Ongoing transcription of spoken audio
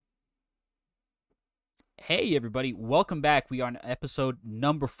Hey everybody, welcome back. We are on episode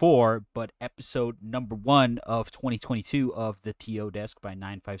number 4, but episode number 1 of 2022 of the TO Desk by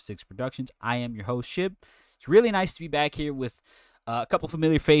 956 Productions. I am your host, Shib. It's really nice to be back here with a couple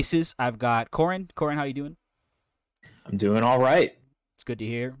familiar faces. I've got Coren. Coren, how you doing? I'm doing all right. It's good to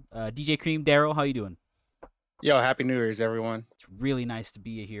hear. DJCream, Daryl, how you doing? Yo, Happy New Year's, everyone. It's really nice to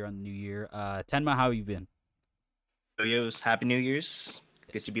be here on the new year. Tenma, how you been? Yo, Happy New Year's.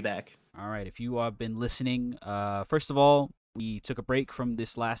 Good to be back. All right, if you have been listening, first of all, we took a break from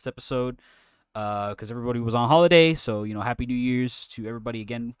this last episode because everybody was on holiday. So, Happy New Year's to everybody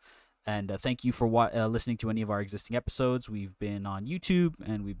again. And thank you for listening to any of our existing episodes. We've been on YouTube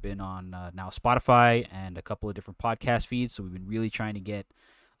and we've been on now Spotify and a couple of different podcast feeds. So we've been really trying to get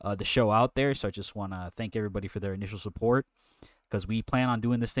the show out there. So I just want to thank everybody for their initial support because we plan on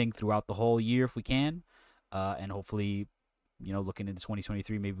doing this thing throughout the whole year if we can. And hopefully, looking into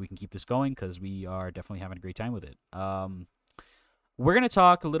 2023, maybe we can keep this going because we are definitely having a great time with it. We're going to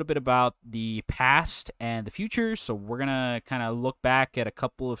talk a little bit about the past and the future. So we're going to kind of look back at a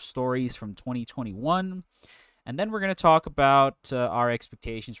couple of stories from 2021. And then we're going to talk about our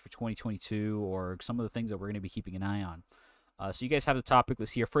expectations for 2022 or some of the things that we're going to be keeping an eye on. So you guys have the topic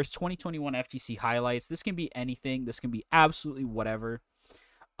list here. First, 2021 FGC highlights. This can be anything. This can be absolutely whatever.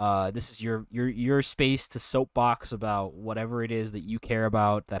 This is your space to soapbox about whatever it is that you care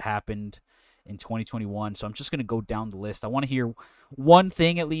about that happened in 2021. So I'm just gonna go down the list. I want to hear one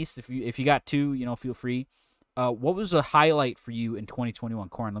thing at least. If you got two, feel free. What was a highlight for you in 2021,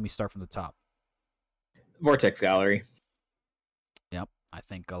 Corin? Let me start from the top. Vortex Gallery. Yep, I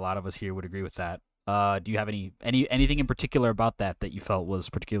think a lot of us here would agree with that. Do you have anything in particular about that you felt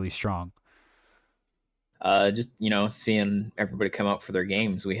was particularly strong? Just seeing everybody come out for their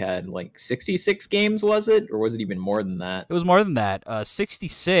games. We had like 66 games, was it, or was it even more than that? It was more than that.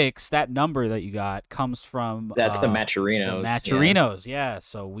 66. That number that you got comes from that's the Matcherinos. The Matcherinos, yeah.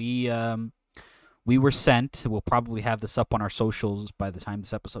 So we were sent. We'll probably have this up on our socials by the time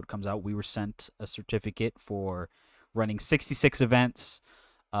this episode comes out. We were sent a certificate for running 66 events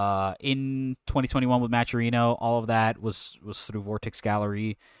in 2021 with Matcherino. All of that was through Vortex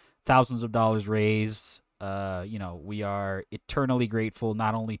Gallery. Thousands of dollars raised. We are eternally grateful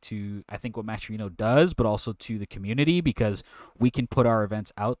not only to, I think, what Matcherino does, but also to the community because we can put our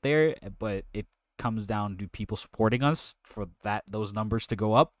events out there, but it comes down to people supporting us for those numbers to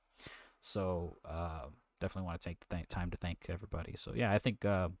go up. So definitely want to take the time to thank everybody. So, yeah, I think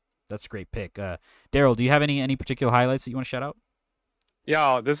that's a great pick. Daryl, do you have any particular highlights that you want to shout out?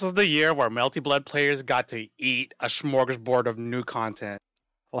 Yo, this is the year where Melty Blood players got to eat a smorgasbord of new content.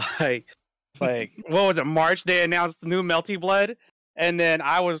 Like what was it? March they announced the new Melty Blood, and then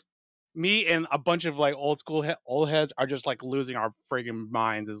me and a bunch of like old heads are just like losing our friggin'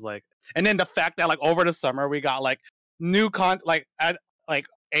 minds. Is like, and then the fact that like over the summer we got like new a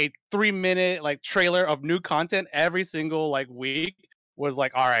 3-minute like trailer of new content every single like week was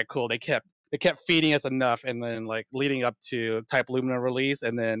like, all right, cool. They kept feeding us enough, and then like leading up to Type Lumina release,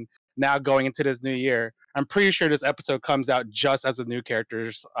 and then now going into this new year, I'm pretty sure this episode comes out just as the new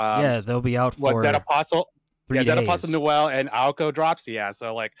characters. They'll be out for Dead Apostle, 3 days. Dead Apostle Noel and Aoko drops. Yeah,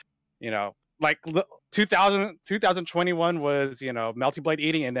 so like 2021 was Melty Blade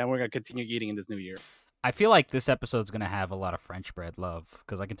eating, and then we're gonna continue eating in this new year. I feel like this episode's gonna have a lot of French bread love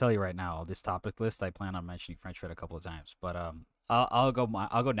because I can tell you right now, this topic list I plan on mentioning French bread a couple of times, but I'll go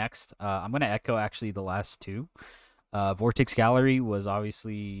next. I'm gonna echo actually the last two. Vortex Gallery was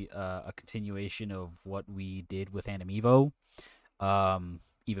obviously a continuation of what we did with Anime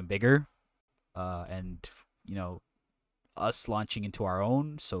even bigger, and us launching into our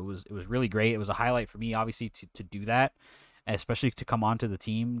own. So it was really great. It was a highlight for me, obviously, to do that, especially to come onto the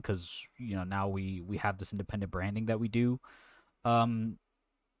team because now we have this independent branding that we do.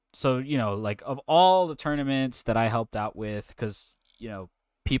 So like of all the tournaments that I helped out with, because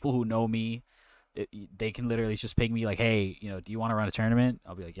people who know me. They can literally just ping me like, hey, do you want to run a tournament?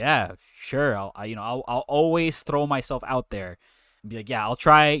 I'll be like, yeah, sure. I'll always throw myself out there and be like, yeah, I'll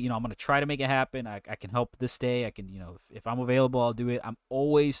try. I'm gonna try to make it happen. I can help this day. I can, if I'm available, I'll do it. I'm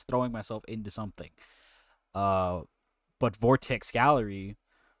always throwing myself into something. But Vortex Gallery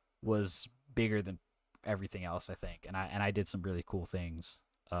was bigger than everything else, I think, and I did some really cool things.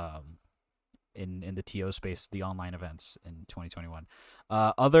 In the TO space, the online events in 2021.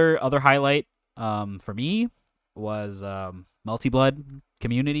 Other highlight. For me was Melty Blood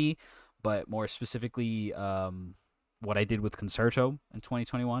community, but more specifically what I did with Concerto in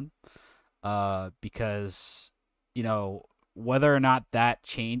 2021. Because whether or not that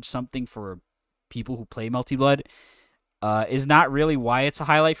changed something for people who play Melty Blood, is not really why it's a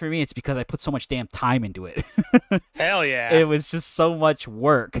highlight for me. It's because I put so much damn time into it. Hell yeah. It was just so much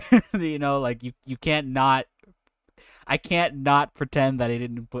work. You know, like you can't not. I can't not pretend that I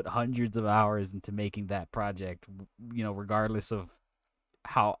didn't put hundreds of hours into making that project. You know, regardless of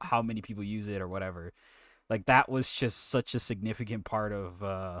how many people use it or whatever. Like that was just such a significant part of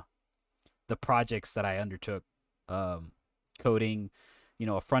the projects that I undertook. Coding, you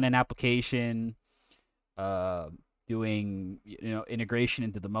know, a front end application, doing, you know, integration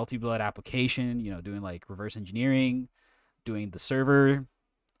into the multi-blood application, you know, doing like reverse engineering, doing the server,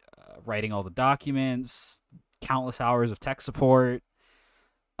 writing all the documents, countless hours of tech support.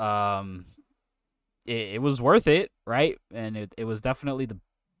 It was worth it, right? And it was definitely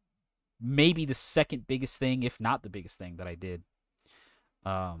maybe the second biggest thing, if not the biggest thing that I did.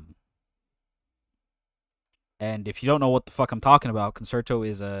 And if you don't know what the fuck I'm talking about, Concerto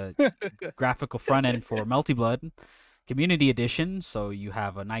is a graphical front end for Melty Blood Community Edition. So you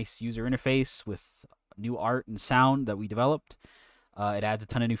have a nice user interface with new art and sound that we developed. It adds a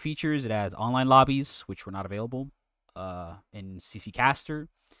ton of new features. It adds online lobbies, which were not available in CC Caster.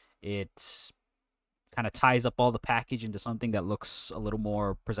 It kind of ties up all the package into something that looks a little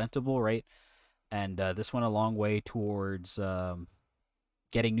more presentable, right? And this went a long way towards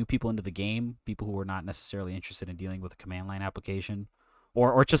getting new people into the game, people who were not necessarily interested in dealing with a command line application,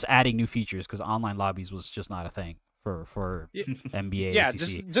 or just adding new features, because online lobbies was just not a thing for NBA. Yeah,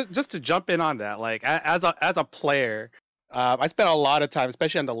 ACC. just to jump in on that, like as a player, I spent a lot of time,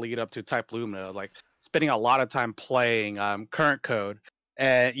 especially on the lead up to Type Lumina, like spending a lot of time playing current code.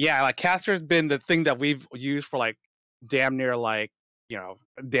 And yeah, like Caster has been the thing that we've used for like damn near a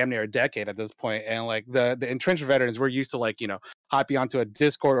decade at this point. And like the entrenched veterans, we're used to like, hopping onto a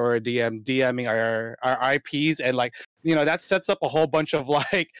Discord or a DMing our IPs, and like, that sets up a whole bunch of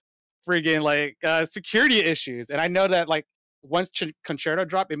like friggin' like security issues. And I know that like once Concerto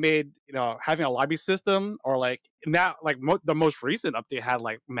dropped, it made having a lobby system, or like now like the most recent update had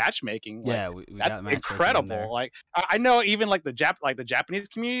like matchmaking. Yeah, like, we that's got matchmaking in there. incredible. Like I know even like the Japanese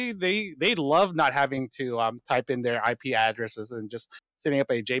community, they love not having to type in their IP addresses and just setting up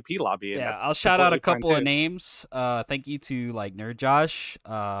a JP lobby. And Yeah, that's I'll shout out a completely fine, couple of too. names. Thank you to like Nerd Josh,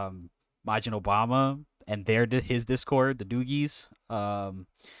 Majin Obama, and his Discord, the Doogies.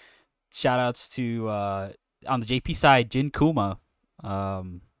 Shout outs to on the JP side, Jin Kuma.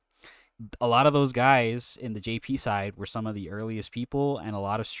 A lot of those guys in the JP side were some of the earliest people, and a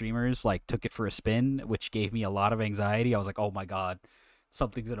lot of streamers like took it for a spin, which gave me a lot of anxiety. I was like, oh my god,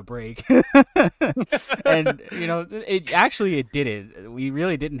 something's gonna break. And it didn't. We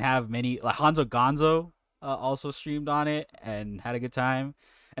really didn't have many. Like Hanzo Gonzo also streamed on it and had a good time,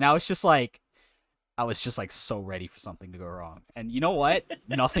 and I was just like so ready for something to go wrong. And you know what?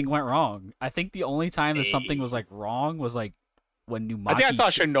 Nothing went wrong. I think the only time that something was like wrong was like when Numaki. I think I saw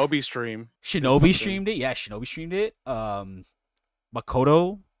Shinobi stream. Shinobi streamed it. Yeah, Shinobi streamed it.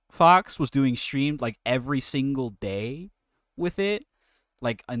 Makoto Fox was doing streamed like every single day with it.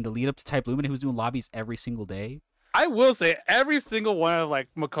 Like in the lead up to Type Lumina, he was doing lobbies every single day. I will say every single one of like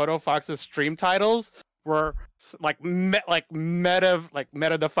Makoto Fox's stream titles were like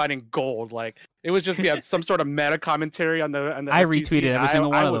meta defining gold. Like it was just some sort of meta commentary on the I FGC. retweeted every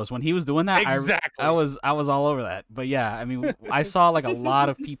single one of those when he was doing that. Exactly. I was all over that. But yeah, I mean, I saw like a lot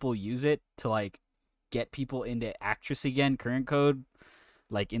of people use it to like get people into Actress again, current code,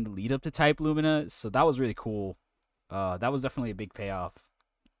 like in the lead up to Type Lumina. So that was really cool. That was definitely a big payoff,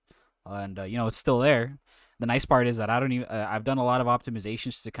 and it's still there. The nice part is that I've done a lot of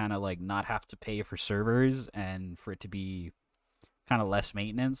optimizations to kind of like not have to pay for servers and for it to be kind of less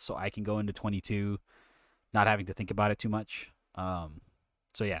maintenance, so I can go into 22 not having to think about it too much.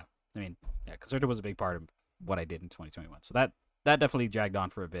 So yeah, I mean, yeah, Concerto was a big part of what I did in 2021. So that definitely dragged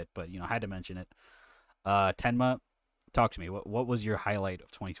on for a bit, but I had to mention it. Tenma, talk to me. What was your highlight of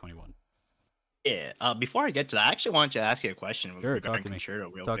 2021? Yeah. Before I get to that, I actually wanted to ask you a question. Sure, talk to me.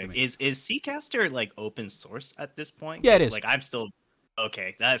 Concerto real Talk quick. to me. Is Ccaster like open source at this point? Yeah, it is. Like I'm still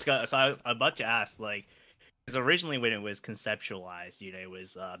okay. So I'm about to ask, like, because originally when it was conceptualized, it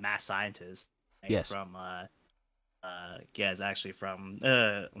was Mass Scientist. Right? Yes. From it's actually from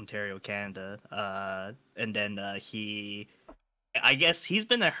Ontario, Canada. And then I guess he's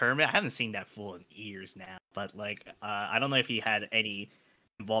been a hermit. I haven't seen that fool in years now, but like I don't know if he had any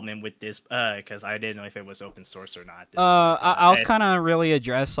involvement with this because I didn't know if it was open source or not. I'll kind of really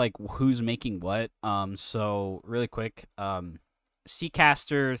address like who's making what. So really quick, Ccaster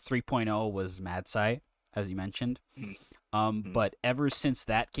 3.0 was MadSci, as you mentioned. But ever since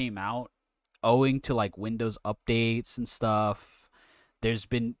that came out, owing to like Windows updates and stuff,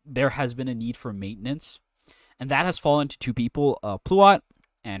 there has been a need for maintenance. and that has fallen to two people, Pluot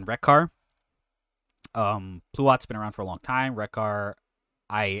and Rekar. Pluot's been around for a long time. Rekar,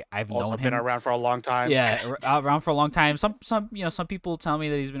 I've Also known been him. around for a long time. Yeah, around for a long time. Some some people tell me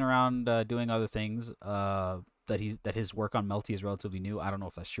that he's been around doing other things. That his work on Melty is relatively new. I don't know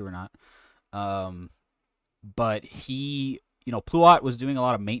if that's true or not. But he, Pluot was doing a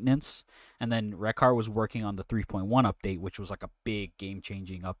lot of maintenance, and then Rekar was working on the 3.1 update, which was like a big game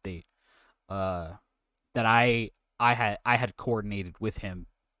changing update. That I had coordinated with him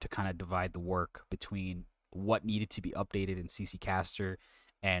to kind of divide the work between what needed to be updated in CC Caster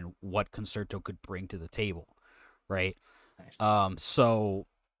and what Concerto could bring to the table, right? Nice. So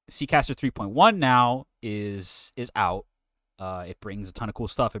Ccaster 3.1 now is out. It brings a ton of cool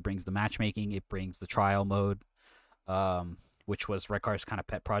stuff. It brings the matchmaking. It brings the trial mode, which was Rekar's kind of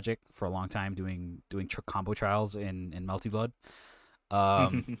pet project for a long time, doing combo trials in Melty Blood.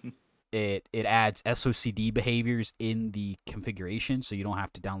 It adds SOCD behaviors in the configuration, so you don't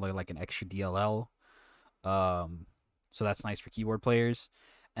have to download like an extra DLL. So that's nice for keyboard players.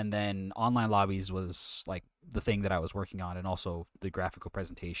 And then online lobbies was like the thing that I was working on, and also the graphical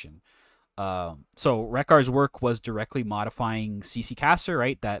presentation. So Rekar's work was directly modifying CC Caster,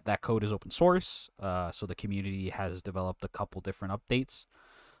 right? That code is open source. So the community has developed a couple different updates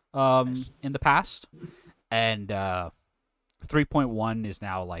in the past. And 3.1 is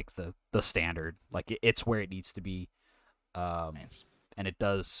now like the standard. Like it's where it needs to be. Nice. And it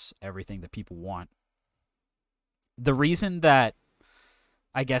does everything that people want. The reason that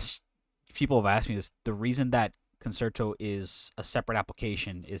I guess people have asked me this, the reason that Concerto is a separate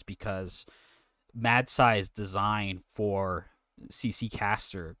application is because MadSci's design for CC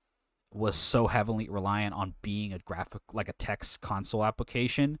Caster was so heavily reliant on being a graphic, like a text console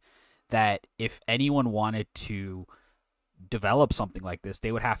application, that if anyone wanted to develop something like this,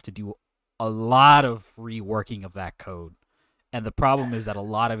 they would have to do a lot of reworking of that code. And the problem is that a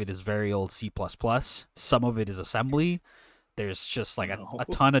lot of it is very old C++. Some of it is assembly. There's just like a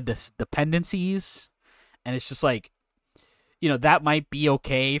ton of dependencies. And it's just like, that might be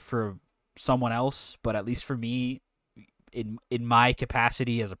okay for someone else, but at least for me, in my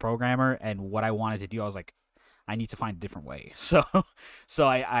capacity as a programmer and what I wanted to do, I was like, I need to find a different way. So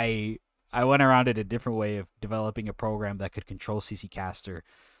I went around it a different way of developing a program that could control CC Caster,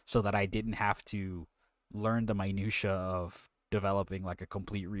 so that I didn't have to learn the minutia of developing like a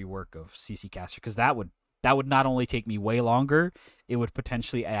complete rework of CC Caster, because that would not only take me way longer, it would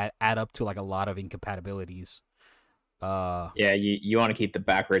potentially add up to like a lot of incompatibilities. Yeah, you want to keep the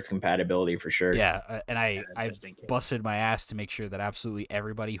backwards compatibility for sure. Yeah, and I just in case. busted my ass to make sure that absolutely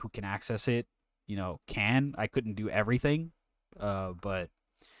everybody who can access it, can. I couldn't do everything, but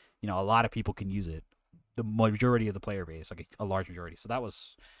a lot of people can use it. The majority of the player base, like a large majority. So that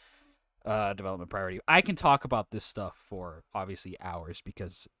was development priority. I can talk about this stuff for obviously hours,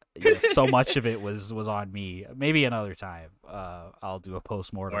 because so much of it was on me. Maybe another time I'll do a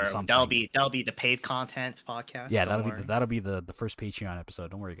postmortem or something. That'll be the paid content podcast. Yeah, that'll be the first Patreon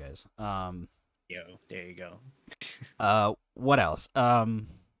episode. Don't worry, guys. There you go. What else?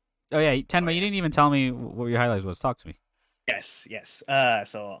 Oh yeah, Tenma, you didn't even tell me what your highlights was. Talk to me. Yes.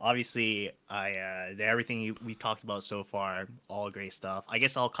 So obviously, everything we talked about so far, all great stuff. I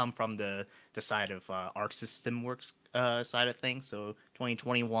guess I'll come from the side of Arc System Works side of things. So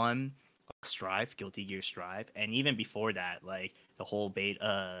 2021, Strive, Guilty Gear Strive, and even before that, like the whole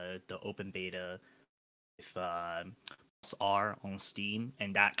beta, the open beta with R on Steam,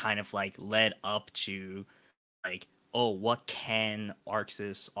 and that kind of like led up to like, oh, what can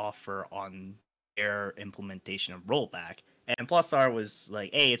ArcSys offer on their implementation of rollback? And Plus R was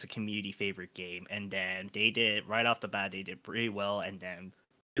like, hey, it's a community favorite game. And then they did, right off the bat, they did pretty well. And then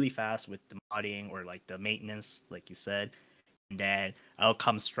really fast with the modding or like the maintenance, like you said. And then out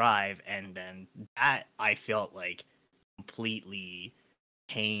comes Strive. And then that, I felt like, completely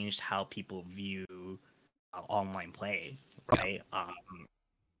changed how people view online play, right?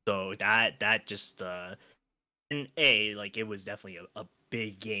 So that just, and like, it was definitely a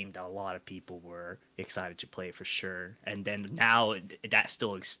big game that a lot of people were excited to play for sure. And then now that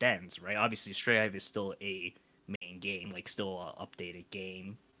still extends, right? Obviously, Strive is still a main game, like still an updated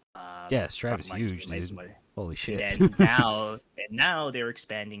game. Yeah, Strive is huge, dude. Holy shit! And now they're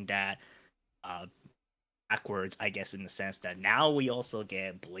expanding that backwards, I guess, in the sense that now we also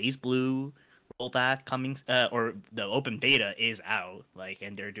get Blaze Blue rollback coming, or the open beta is out, like,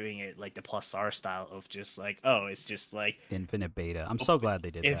 and they're doing it like the Plus R style of just like, oh, it's just like infinite beta. I'm so glad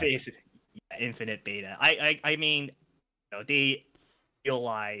they did that. Infinite beta. I mean, they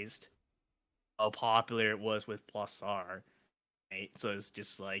realized how popular it was with Plus R, right? So it's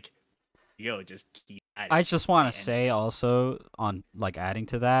just like yo, just keep at it. I just want And to say also on like adding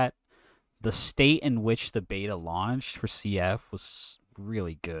to that, the state in which the beta launched for CF was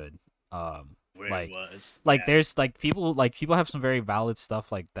really good. where Like it was. like Yeah. there's like people have some very valid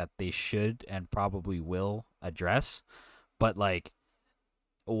stuff like that they should and probably will address, but like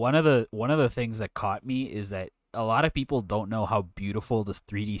one of the things that caught me is that a lot of people don't know how beautiful the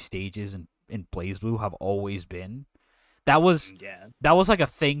 3D stages in BlazBlue have always been. That was Yeah. like a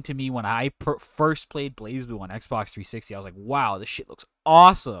thing to me when I first played BlazBlue on Xbox 360. I was like, wow, this shit looks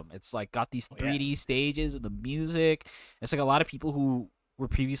awesome. It's like got these 3D stages and the music. It's like a lot of people who were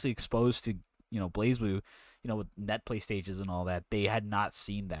previously exposed to, BlazBlue, with net play stages and all that, they had not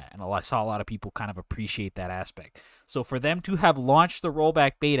seen that. And I saw a lot of people kind of appreciate that aspect. So for them to have launched the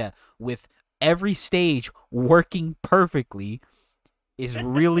rollback beta with every stage working perfectly is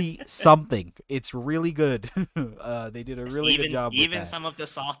really something. It's really good. They did a really good job with Even that. some of the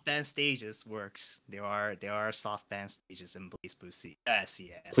soft band stages works. There are soft band stages in BlazBlue CS.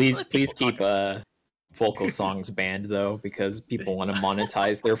 Please keep vocal songs banned though, because people want to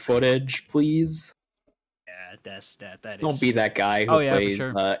monetize their footage. Please Yeah, that is don't be true. that guy who Oh, yeah, for plays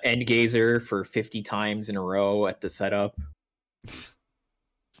sure. Endgazer for 50 times in a row at the setup.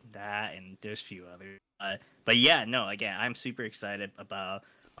 That and there's a few others. But yeah, no. Again, I'm super excited about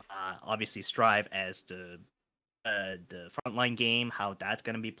obviously Strive as the frontline game, how that's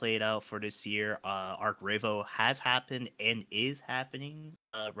gonna be played out for this year. Arc Revo has happened and is happening,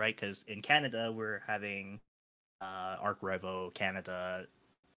 right? Because in Canada we're having Arc Revo Canada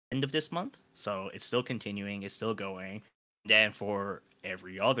end of this month, so it's still continuing, it's still going. Then for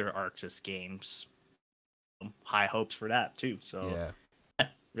every other ArcSys games, high hopes for that too. So Yeah.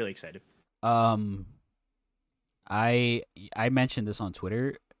 really excited. I mentioned this on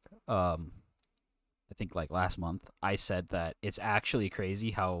Twitter. I think like last month. I said that it's actually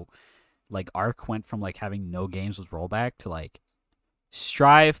crazy how like Arc went from like having no games with rollback to like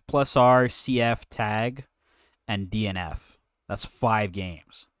Strive plus R, CF, Tag, and DNF. That's 5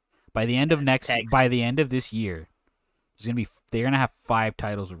 games. By the end of this year, they're gonna have 5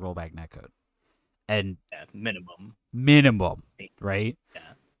 titles with rollback netcode, and minimum, right?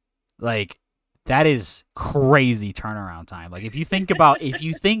 Yeah. Like that is crazy turnaround time. Like if you think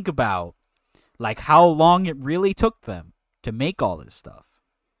about like how long it really took them to make all this stuff,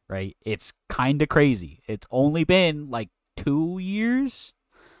 right? It's kind of crazy. It's only been like 2 years.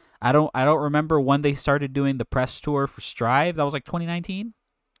 I don't remember when they started doing the press tour for Strive. That was like 2019,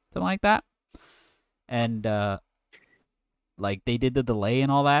 something like that. And like they did the delay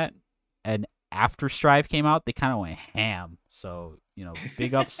and all that, and after Strive came out, they kind of went ham. So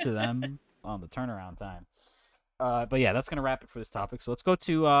big ups to them on the turnaround time. But yeah, that's gonna wrap it for this topic. So let's go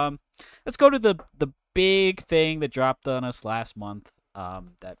to the big thing that dropped on us last month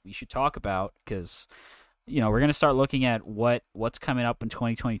that we should talk about, because we're gonna start looking at what's coming up in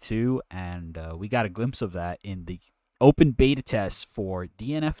 2022, and we got a glimpse of that in the open beta test for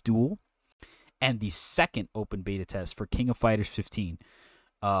DNF Duel and the second open beta test for King of Fighters 15.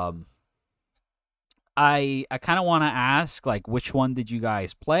 I kind of want to ask, like, which one did you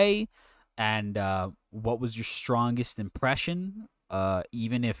guys play, and what was your strongest impression?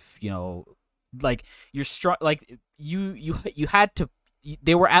 Even if like you're strong, like you had to.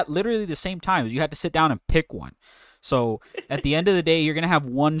 They were at literally the same time. You had to sit down and pick one. So at the end of the day, you're gonna have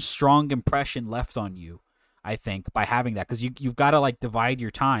one strong impression left on you, I think, by having that, because you've got to like divide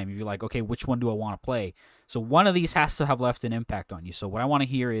your time. You're like, okay, which one do I want to play? So one of these has to have left an impact on you. So what I want to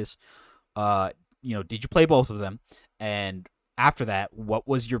hear is, did you play both of them? And after that, what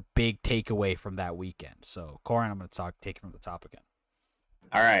was your big takeaway from that weekend? So Coren, I'm gonna take it from the top again.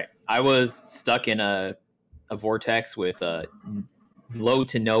 All right, I was stuck in a vortex with low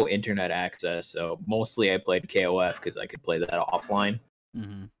to no internet access, so mostly I played KOF because I could play that offline.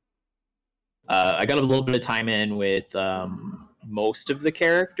 Mm-hmm. I got a little bit of time in with most of the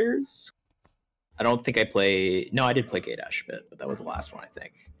characters. I don't think I did play K-Dash a bit, but that was the last one, I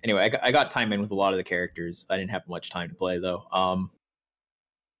think. Anyway, I got time in with a lot of the characters. I didn't have much time to play, though.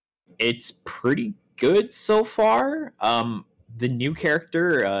 It's pretty good so far. The new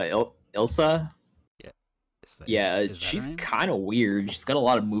character, Ilsa, she's kind of weird. She's got a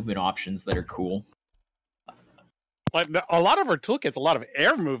lot of movement options that are cool. Like a lot of her toolkit's a lot of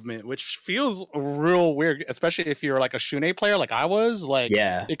air movement, which feels real weird, especially if you're like a Shune player, like I was. Like,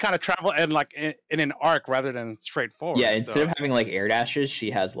 it kind of travel and like in an arc rather than straightforward. Yeah, instead of having like air dashes, she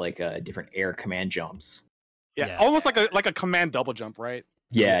has like different air command jumps. Yeah, almost like a command double jump, right?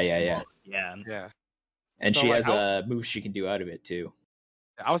 Yeah. Yeah. And So, she like, has moves she can do out of it too.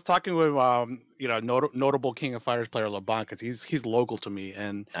 I was talking with notable King of Fighters player LeBron because he's local to me,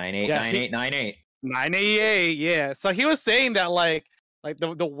 and 989898. 988, yeah. So he was saying that like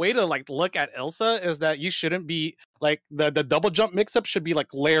the way to like look at Ilsa is that you shouldn't be like the double jump mix up should be like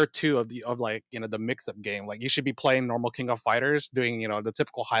layer 2 of the mix up game. Like you should be playing normal King of Fighters, doing the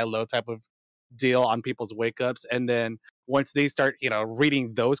typical high low type of deal on people's wake ups, and then once they start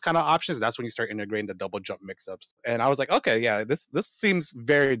reading those kind of options, that's when you start integrating the double jump mix ups. And I was like, okay, yeah, this seems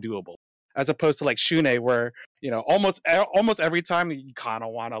very doable, as opposed to like Shune, where almost every time you kind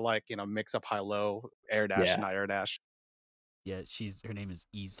of want to like mix up high low, air dash, not air dash. Yeah, her name is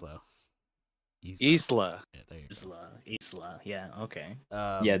Isla. Isla. Yeah, there you go. Isla. Yeah, okay.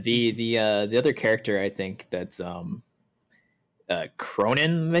 Yeah, the other character I think that's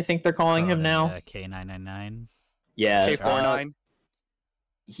Cronin, I think they're calling him now. K999. Yeah, K49.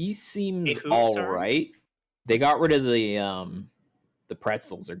 He seems all right. They got rid of the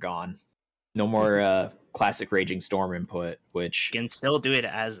pretzels are gone. No more classic Raging Storm input, which you can still do it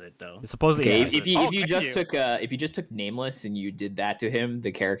as it though. It's supposedly if you just took Nameless and you did that to him,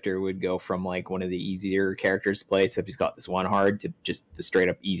 the character would go from like one of the easier characters to play, except he's got this one hard, to just the straight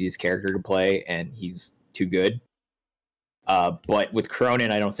up easiest character to play, and he's too good. But with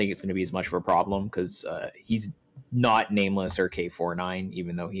Cronin, I don't think it's going to be as much of a problem because he's not Nameless or K49,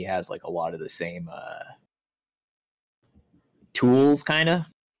 even though he has like a lot of the same tools, kind of.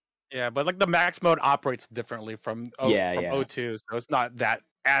 Yeah, but like the max mode operates differently from O2, so it's not that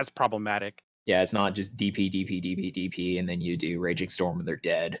as problematic. Yeah, it's not just DP, DP, DP, DP, and then you do Raging Storm and they're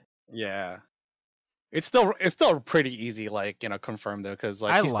dead. Yeah. It's still pretty easy, like confirm though, because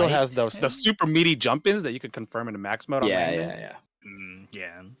like he still has the super meaty jump ins that you can confirm in the max mode. Yeah.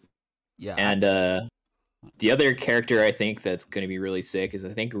 And the other character I think that's going to be really sick is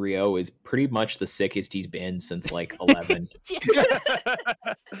I think Ryo is pretty much the sickest he's been since like 11.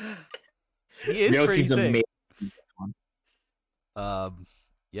 He is Ryo pretty seems sick. Amazing.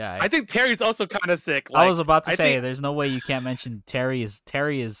 Yeah, I think Terry's also kind of sick. Like, I was about to say, there's no way you can't mention Terry is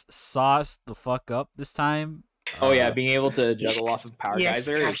sauced the fuck up this time. Oh yeah, being able to juggle off of Power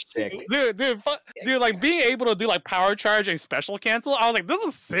Geyser is sick. Dude, like being able to do like Power Charge and Special Cancel, I was like, this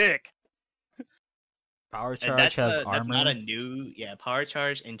is sick. Power Charge has armor. That's not a new, Power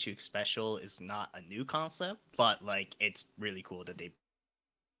Charge into Special is not a new concept, but like it's really cool that they.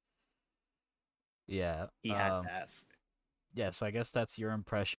 Yeah, he had that. Yeah, so I guess that's your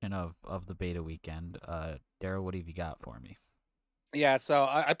impression of the beta weekend. Daryl, what have you got for me? Yeah, so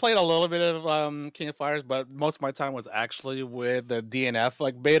I played a little bit of King of Fighters, but most of my time was actually with the DNF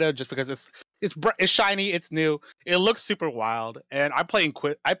like beta, just because it's shiny, it's new, it looks super wild, and I played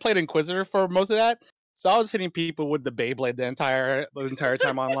Inquisitor for most of that, so I was hitting people with the Beyblade the entire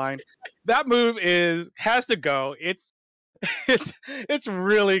time online. That move has to go. It's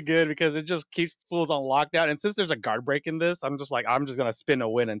really good because it just keeps fools on lockdown, and since there's a guard break in this, I'm just gonna spin a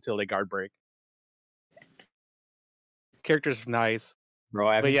win until they guard break. Character's nice, bro.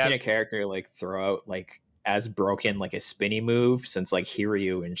 I haven't seen a character like throw out like as broken like a spinny move since like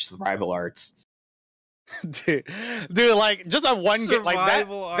Hiryu in Survival Arts. dude, like just a one game like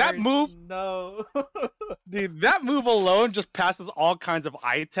that move. No, dude, that move alone just passes all kinds of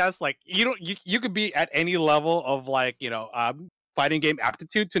eye tests. Like you could be at any level of like fighting game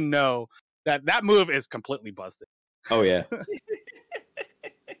aptitude to know that move is completely busted. Oh yeah.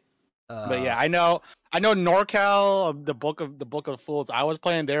 But yeah, I know NorCal, the book of fools I was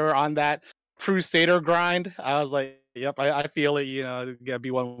playing, they were on that Crusader grind. I was like, yep, I feel it, gotta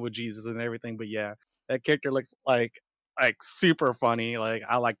be one with Jesus and everything. But yeah, that character looks like super funny. Like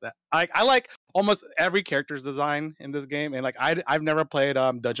I like that. I like almost every character's design in this game, and like I've never played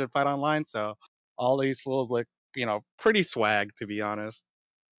Dungeon Fight Online, so all these fools look pretty swag, to be honest.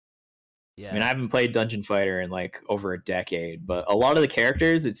 Yeah. I mean, I haven't played Dungeon Fighter in like over a decade, but a lot of the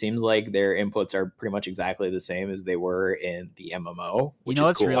characters, it seems like their inputs are pretty much exactly the same as they were in the MMO. Which is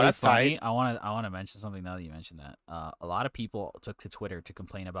what's cool. really That's funny? tight. I want to mention something now that you mentioned that. A lot of people took to Twitter to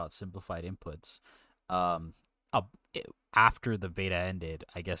complain about simplified inputs. After the beta ended,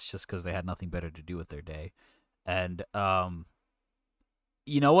 I guess just because they had nothing better to do with their day, and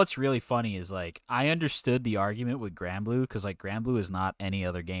what's really funny is like I understood the argument with Granblue because like Granblue is not any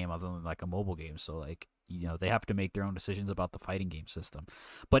other game other than like a mobile game, so like they have to make their own decisions about the fighting game system.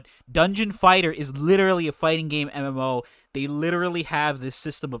 But Dungeon Fighter is literally a fighting game MMO. They literally have this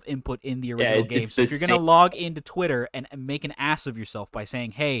system of input in the original game. So if you're gonna log into Twitter and make an ass of yourself by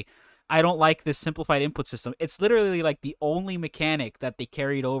saying, "Hey, I don't like this simplified input system," it's literally like the only mechanic that they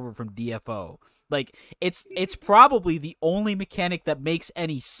carried over from DFO. Like it's probably the only mechanic that makes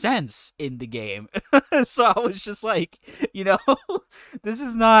any sense in the game. So I was just like, this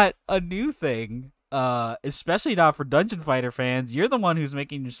is not a new thing. Especially not for Dungeon Fighter fans. You're the one who's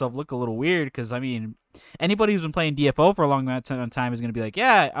making yourself look a little weird, because I mean, anybody who's been playing DFO for a long amount of time is going to be like,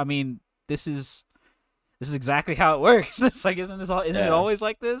 yeah, I mean, this is exactly how it works. It's like, isn't it always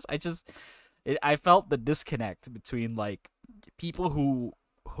like this? I felt the disconnect between like people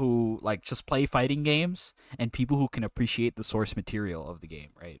who like just play fighting games and people who can appreciate the source material of the game,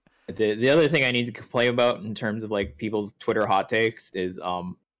 right? The other thing I need to complain about in terms of like people's Twitter hot takes is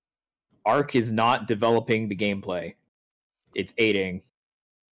Arc is not developing the gameplay. It's aiding.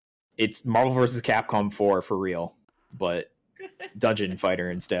 It's Marvel vs. Capcom 4 for real, but Dungeon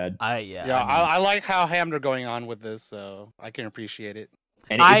Fighter instead. I like how ham they're going on with this, so I can appreciate it.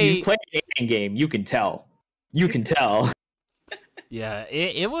 And if you've played an aiding game, you can tell. You can tell. Yeah,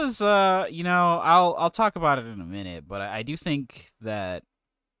 it was. I'll talk about it in a minute, but I do think that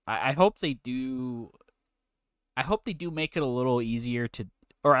I hope they do. I hope they do make it a little easier to,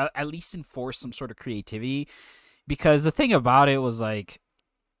 or at least enforce some sort of creativity, because the thing about it was like,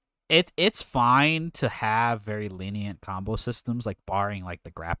 it's fine to have very lenient combo systems, like barring like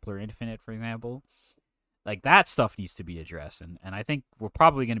the Grappler Infinite, for example. Like that stuff needs to be addressed, and I think we're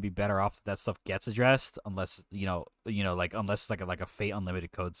probably going to be better off if that stuff gets addressed, unless unless it's like a Fate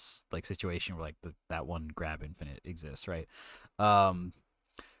Unlimited codes like situation where like that one grab infinite exists, right?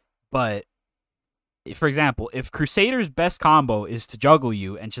 But for example, if Crusader's best combo is to juggle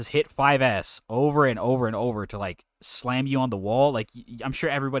you and just hit 5S over and over and over to like slam you on the wall, like I'm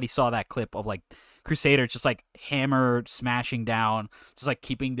sure everybody saw that clip of like Crusader just like hammer smashing down, just like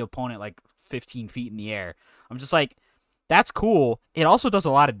keeping the opponent like 15 feet in the air. I'm just like, that's cool. It also does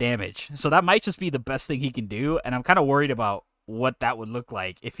a lot of damage, so that might just be the best thing he can do, and I'm kind of worried about what that would look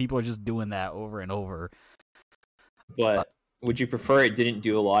like if people are just doing that over and over. But would you prefer it didn't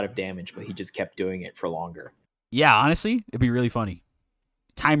do a lot of damage, but he just kept doing it for longer? Yeah, honestly, it'd be really funny.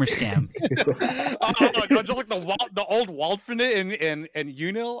 Timer scam. Just like the old Waldfinite and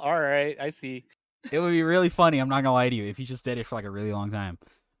Unil. All right, I see. It would be really funny. I'm not gonna lie to you if he just did it for like a really long time.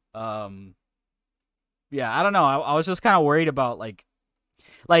 Yeah, I don't know. I was just kind of worried about like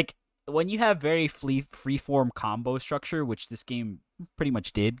when you have very freeform combo structure, which this game pretty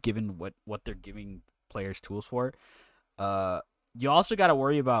much did, given what they're giving players tools for. You also got to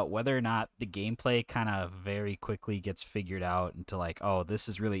worry about whether or not the gameplay kind of very quickly gets figured out into like, oh, this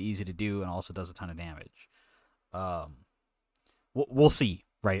is really easy to do and also does a ton of damage. We'll see,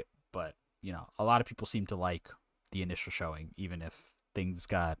 right? But a lot of people seem to like the initial showing, even if things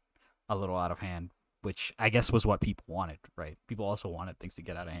got a little out of hand, which I guess was what people wanted, right? People also wanted things to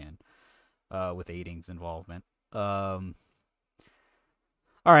get out of hand with Aiding's involvement. All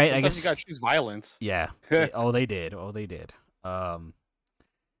right, Sometimes I guess you gotta choose violence. Yeah. They did. All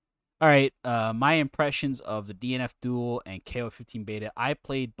right. My impressions of the DNF Duel and KO15 beta. I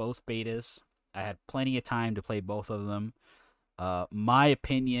played both betas. I had plenty of time to play both of them. My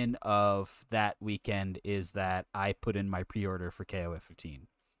opinion of that weekend is that I put in my pre-order for KOF15.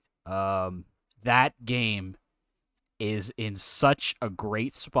 That game is in such a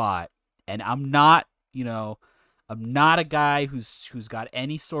great spot, and I'm not a guy who's got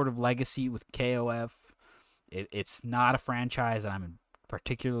any sort of legacy with KOF. It's not a franchise that I'm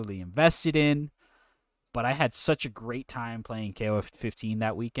particularly invested in, but I had such a great time playing KOF 15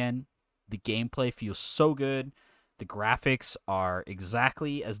 that weekend. The gameplay feels so good. The graphics are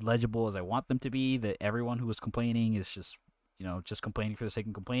exactly as legible as I want them to be. That everyone who was complaining is just complaining for the sake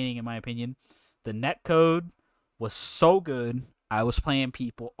of complaining, in my opinion. The netcode was so good. I was playing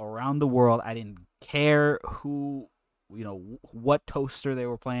people around the world. I didn't care who, what toaster they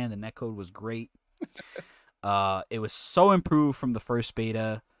were playing. The netcode was great. It was so improved from the first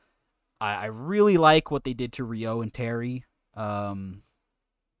beta. I really like what they did to Ryo and Terry,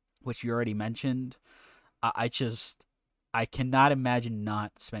 which you already mentioned. I cannot imagine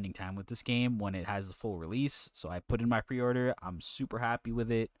not spending time with this game when it has the full release. So I put in my pre-order. I'm super happy with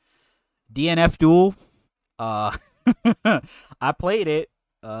it. DNF Duel. I played it.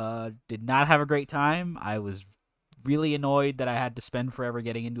 Did not have a great time. I was really annoyed that I had to spend forever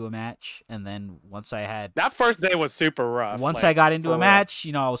getting into a match, and then once I had that first day was super rough. Once I got into a match,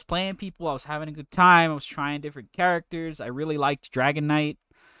 I was playing people, I was having a good time, I was trying different characters. I really liked Dragon Knight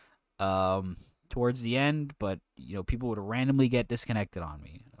towards the end, but people would randomly get disconnected on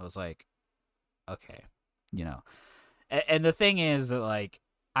me. I was like, okay, and the thing is that like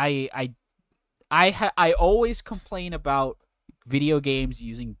I always complain about video games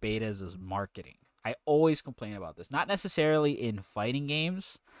using betas as marketing. I always complain about this. Not necessarily in fighting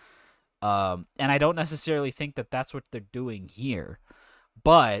games, And I don't necessarily think that that's what they're doing here,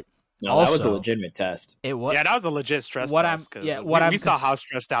 but No, that was a legitimate test. It was. Yeah, that was a legit stress what test. We saw how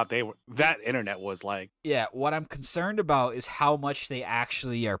stressed out that internet was like. Yeah, what I'm concerned about is how much they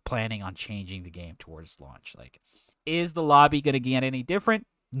actually are planning on changing the game towards launch. Like, is the lobby going to get any different?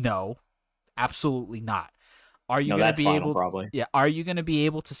 No, absolutely not. Are you going to be able? Probably. Yeah, are you going to be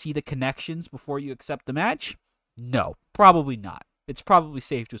able to see the connections before you accept the match? No, probably not. It's probably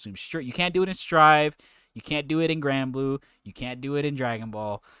safe to assume. You can't do it in Strive. You can't do it in Grand Blue. You can't do it in Dragon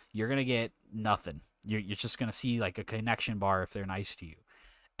Ball. You're going to get nothing. You're just going to see like a connection bar if they're nice to you.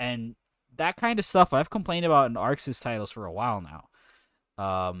 And that kind of stuff I've complained about in ArcSys titles for a while now.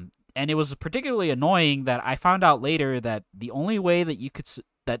 And it was particularly annoying that I found out later that the only way that you could...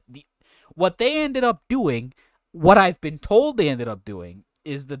 what they ended up doing, what I've been told they ended up doing,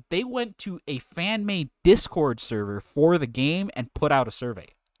 is that they went to a fan-made Discord server for the game and put out a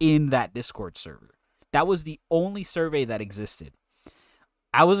survey in that Discord server. That was the only survey that existed.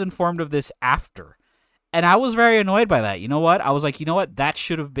 I was informed of this after, and I was very annoyed by that. You know what? I was like, you know what? That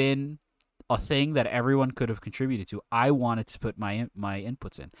should have been a thing that everyone could have contributed to. I wanted to put my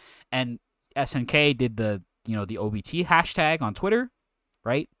inputs in. And SNK did the OBT hashtag on Twitter,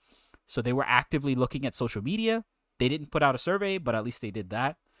 right? So they were actively looking at social media. They didn't put out a survey, but at least they did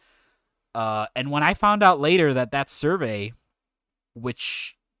that. And when I found out later that survey,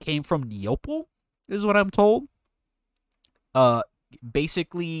 which came from Neopal, is what I'm told,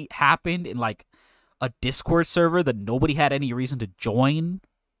 basically happened in like a Discord server that nobody had any reason to join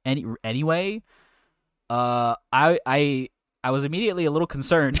anyway. I was immediately a little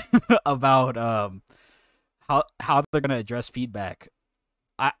concerned about how they're gonna address feedback.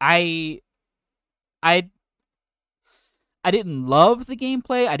 I didn't love the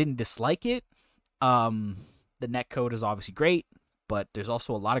gameplay. I didn't dislike it. The netcode is obviously great, but there's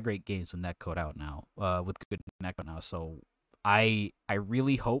also a lot of great games with netcode out now, with good netcode now. So I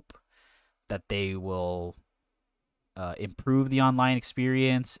really hope that they will improve the online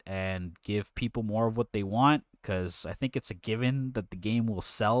experience and give people more of what they want, because I think it's a given that the game will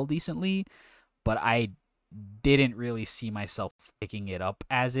sell decently, but I didn't really see myself picking it up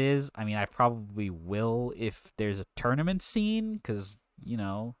as is. I mean, I probably will if there's a tournament scene, because,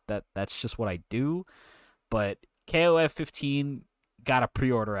 that's just what I do. But KOF15 got a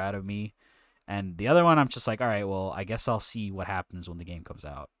pre-order out of me, and the other one I'm just like, all right, well, I guess I'll see what happens when the game comes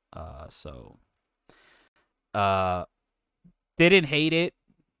out. Didn't hate it,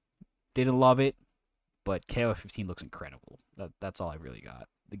 didn't love it, but KOF15 looks incredible. That's all I really got.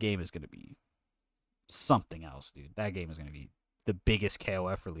 The game is going to be something else, dude. That game is going to be the biggest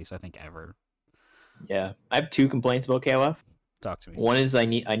KOF release I think ever. Yeah, I have 2 complaints about KOF. Talk to me. One is I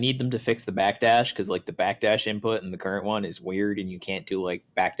need them to fix the backdash, because like the backdash input in the current one is weird, and you can't do like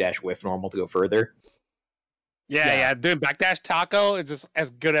backdash whiff normal to go further. Yeah. Doing backdash taco is just as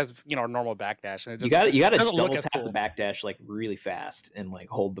good as normal backdash. And it just, you gotta double tap cool. the backdash like really fast and like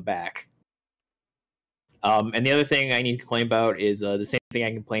hold the back. And the other thing I need to complain about is the same thing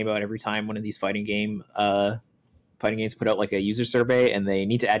I complain about every time one of these fighting games put out like a user survey, and they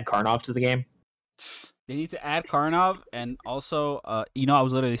need to add Karnov to the game. They need to add Karnov, and also, I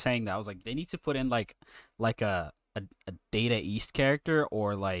was literally saying that. I was like, they need to put in like a Data East character,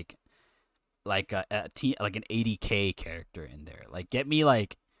 or like an 80k character in there. Like get me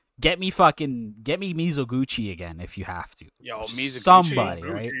Mizoguchi again if you have to. Yo, Mizoguchi, somebody,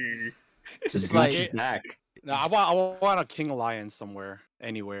 right? Just like back. No, I want a King Lion somewhere,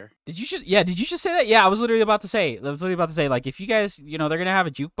 anywhere. Did you just say that? Yeah, I was literally about to say. Like, if you guys, they're gonna have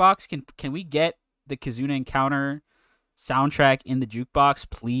a jukebox. Can we get the Kizuna Encounter soundtrack in the jukebox,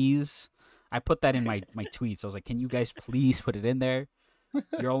 please? I put that in my tweets. I was like, can you guys please put it in there?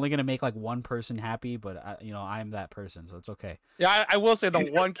 You're only gonna make like one person happy, but I'm that person, so it's okay. Yeah, I will say the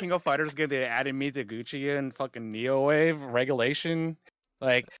one King of Fighters game they added Mizoguchi and fucking Neo Wave Regulation.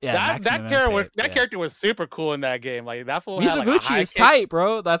 Like that character was super cool in that game. Like that fool Mizoguchi is tight,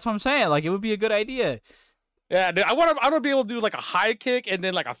 bro. That's what I'm saying. Like it would be a good idea. Yeah, dude, I want to be able to do like a high kick and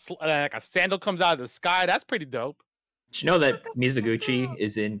then like a sandal comes out of the sky. That's pretty dope. Did you know that Mizoguchi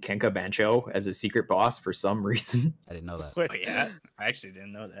is in Kenka Bancho as a secret boss for some reason? I didn't know that. Oh, yeah, I actually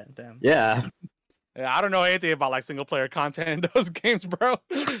didn't know that. Damn. Yeah. Yeah, I don't know anything about like single player content in those games, bro.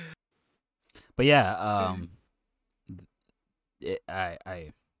 But yeah, I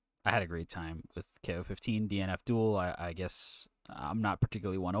had a great time with KO15 DNF Duel. I guess I'm not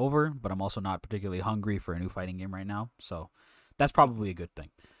particularly won over, but I'm also not particularly hungry for a new fighting game right now. So that's probably a good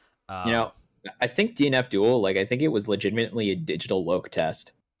thing. I think DNF Duel, I think it was legitimately a digital look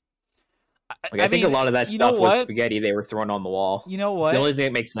test. Like I think mean, a lot of that you know stuff was what? spaghetti they were throwing on the wall. You know It's what? the only thing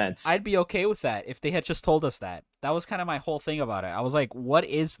that makes sense. I'd be okay with that if they had just told us that. That was kind of my whole thing about it. I was like, what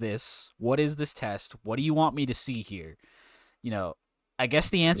is this? What is this test? What do you want me to see here? You know, I guess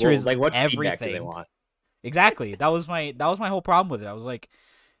the answer Well, is like what feedback do everything. they want? Exactly. That was my whole problem with it. I was like,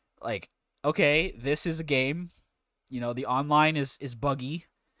 okay, this is a game. You know, the online is buggy.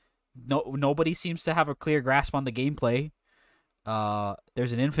 Nobody seems to have a clear grasp on the gameplay.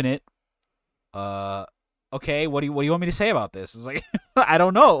 There's an infinite. Okay, what do you want me to say about this? It's like I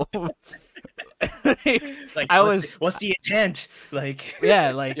don't know. Like, what's the intent? Like,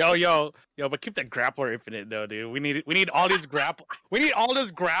 yeah, like Yo, but keep that grappler infinite though, dude. We need all these grapplers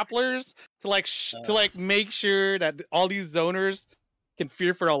to make sure that all these zoners can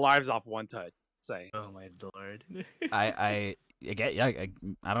fear for their lives off one touch. Say. oh my lord. I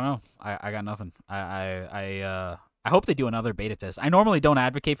don't know. I got nothing. I hope they do another beta test. I normally don't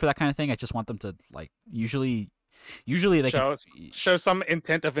advocate for that kind of thing. I just want them to like usually they show some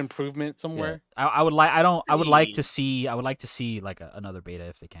intent of improvement somewhere. Yeah. I would like to see like another beta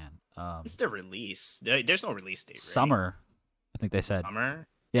if they can. It's the release. There's no release date. Right? Summer, I think they said. Summer.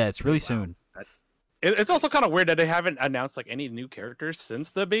 Yeah, it's really Wow. soon. It's also kind of weird that they haven't announced like any new characters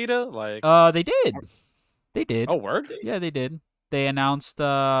since the beta. Like, they did. Oh, word? Yeah, they did. They announced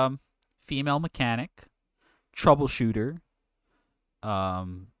female mechanic, troubleshooter,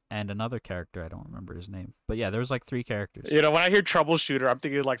 and another character. I don't remember his name, but yeah, there was like 3 characters. You know, when I hear troubleshooter, I'm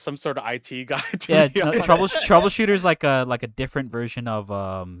thinking like some sort of IT guy. Yeah, troubleshooter's like a different version of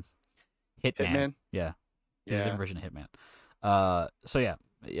Hitman. Yeah, it's a different version of Hitman. So yeah,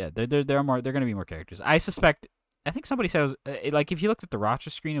 there are more. There are gonna be more characters. I suspect. I think somebody said it was like if you looked at the roster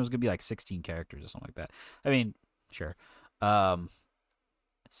screen, it was gonna be like 16 characters or something like that. I mean, sure.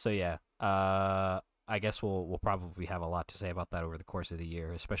 So yeah. I guess we'll probably have a lot to say about that over the course of the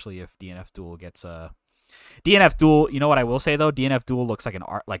year, especially if DNF Duel gets DNF Duel. You know what I will say though, DNF Duel looks like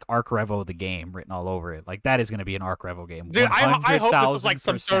Arc Revo the game written all over it. Like that is gonna be an Arc Revo game. Dude, I hope this is like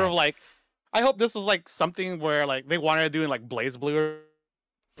some sort of like. I hope this is like something where like they wanted to do in like Blaze Blue.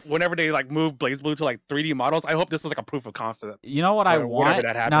 Whenever they like move Blaze Blue to like 3D models, I hope this is like a proof of concept. You know what I want?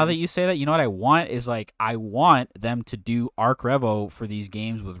 Now that you say that, you know what I want is like I want them to do Arc Revo for these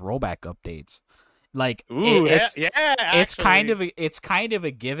games with rollback updates. Like it's kind of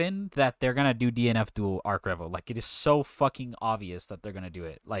a given that they're gonna do DNF Duel Arc Revo. Like it is so fucking obvious that they're gonna do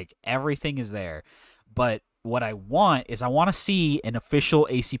it. Like everything is there, but what I want is I want to see an official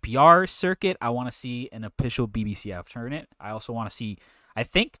ACPR circuit. I want to see an official BBCF tournament. I also want to see. I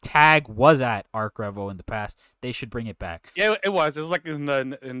think Tag was at Arc Revo in the past. They should bring it back. Yeah, it was. It was like in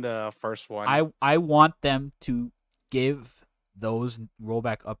the first one. I want them to give those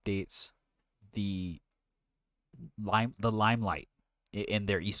rollback updates the limelight in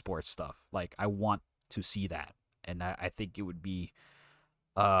their esports stuff. Like I want to see that, and I think it would be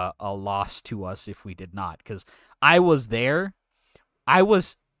a loss to us if we did not. Because I was there.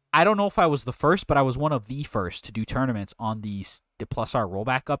 I don't know if I was the first, but I was one of the first to do tournaments on the Plus R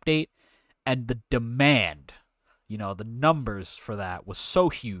rollback update, and the demand, the numbers for that was so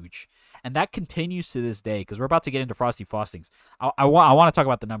huge, and that continues to this day because we're about to get into Frosty Faustings. I want to talk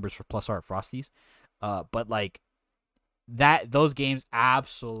about the numbers for Plus R Frosties, but like those games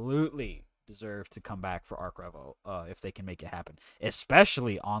absolutely deserve to come back for Arc Revo if they can make it happen,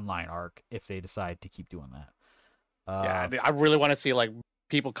 especially online Arc if they decide to keep doing that. Yeah, I really want to see like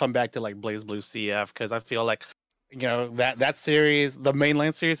people come back to like Blaze Blue CF because I feel like that series, the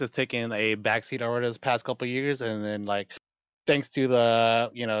mainland series, has taken a backseat over this past couple of years, and then like thanks to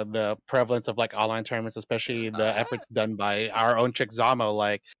the prevalence of like online tournaments, especially the efforts done by our own chick Zamo,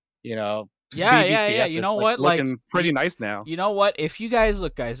 like yeah. You know what? Looking pretty nice now. You know what? If you guys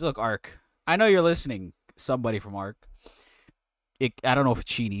look, Arc. I know you're listening. Somebody from Arc. I don't know if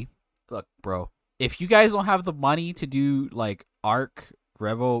it's Sheeny. Look, bro. If you guys don't have the money to do like Arc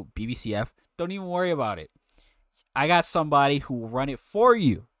Revo BBCF, don't even worry about it. I got somebody who will run it for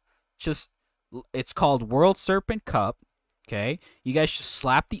you. It's called World Serpent Cup. Okay, you guys just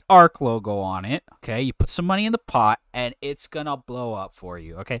slap the Arc logo on it. Okay, you put some money in the pot, and it's gonna blow up for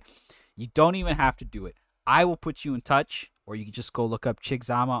you. Okay, you don't even have to do it. I will put you in touch, or you can just go look up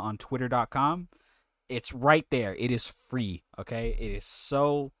Chickzama on Twitter.com. It's right there. It is free. Okay, it is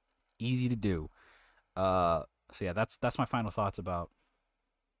so easy to do. So yeah, that's my final thoughts about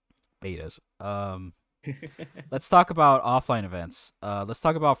betas. Let's talk about offline events. Let's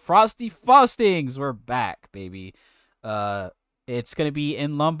talk about Frosty Faustings. We're back, baby. It's gonna be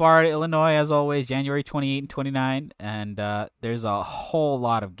in Lombard, Illinois, as always, January 28 and 29, and there's a whole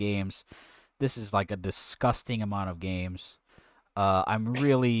lot of games. This is like a disgusting amount of games. I'm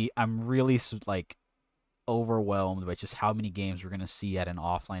really like overwhelmed by just how many games we're gonna see at an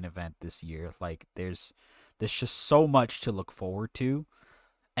offline event this year. Like there's just so much to look forward to,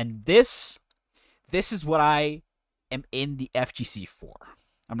 and this is what I am in the FGC for.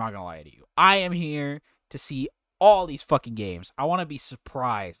 I'm not gonna lie to you. I am here to see all these fucking games. I want to be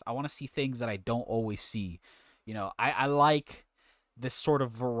surprised. I want to see things that I don't always see. You know, I like this sort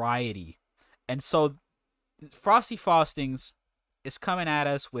of variety, and so Frosty Faustings is coming at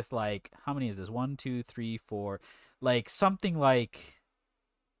us with like, how many is this? 1, 2, 3, 4, like something like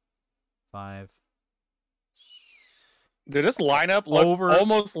 5. Dude, this lineup looks Over-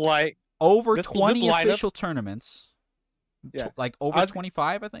 almost like Over This 20 lineup- official tournaments. Yeah. Like over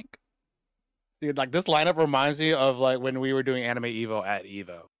 25, I think. dude, like this lineup reminds me of like when we were doing Anime Evo at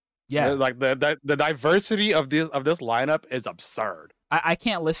Evo. Yeah. Like the diversity of this lineup is absurd. I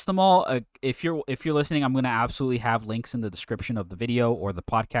can't list them all. If you're listening, I'm going to absolutely have links in the description of the video or the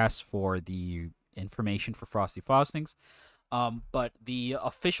podcast for the information for Frosty Faustings. But the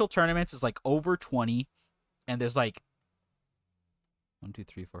official tournaments is like over 20, and there's like 1, 2,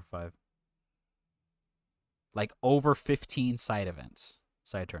 3, 4, 5, like over 15 side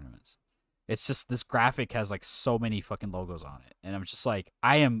tournaments. It's just this graphic has like so many fucking logos on it, and I'm just like,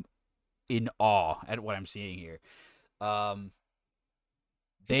 I am in awe at what I'm seeing here.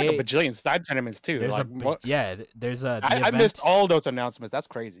 There's like a bajillion side tournaments too. There's Like, there's a. I missed all those announcements. That's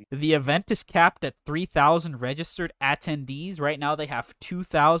crazy. The event is capped at 3,000 registered attendees. Right now, they have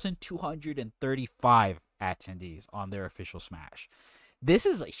 2,235 attendees on their official Smash. This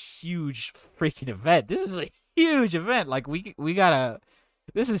is a huge freaking event. This is a huge event. Like we gotta.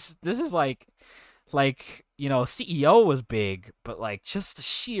 This is like you know, CEO was big, but like just the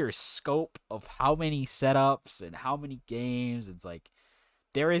sheer scope of how many setups and how many games. It's like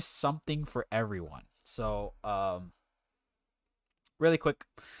there is something for everyone. So really quick,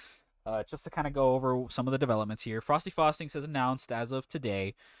 just to kind of go over some of the developments here. Frosty Faustings has announced as of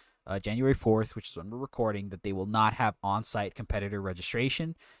today, January 4th, which is when we're recording, that they will not have on-site competitor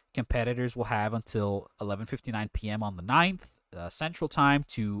registration. Competitors will have until 11:59 p.m. on the 9th Central Time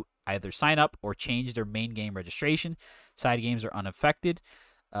to either sign up or change their main game registration. Side games are unaffected.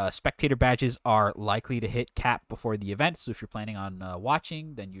 Spectator badges are likely to hit cap before the event, so if you're planning on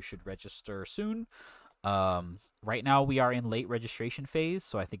watching, then you should register soon. Right now, we are in late registration phase,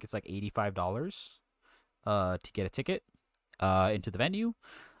 so I think it's like $85 to get a ticket into the venue.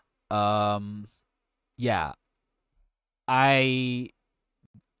 Yeah, a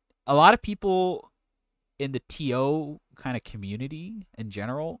lot of people in the TO kind of community in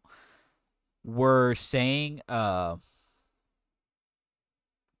general were saying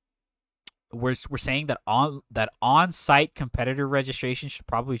we're saying that on-site competitor registration should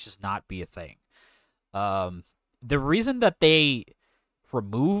probably just not be a thing. The reason that they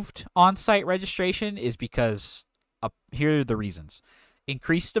removed on-site registration is because here are the reasons: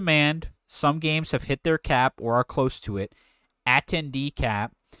 increased demand. Some games have hit their cap or are close to it. Attendee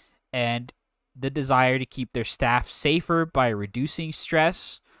cap, and the desire to keep their staff safer by reducing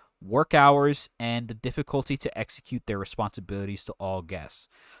stress, work hours, and the difficulty to execute their responsibilities to all guests.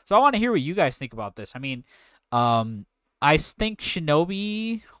 So I want to hear what you guys think about this. I mean, I think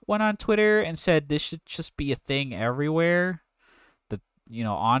Shinobi went on Twitter and said this should just be a thing everywhere.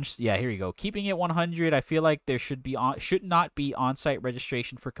 Here you go. Keeping it 100, I feel like there should not be on-site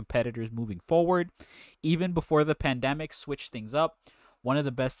registration for competitors moving forward. Even before the pandemic switched things up, one of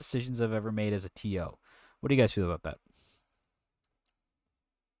the best decisions I've ever made as a TO. What do you guys feel about that?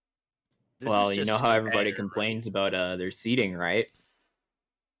 Well, you know how everybody complains about their seeding, right?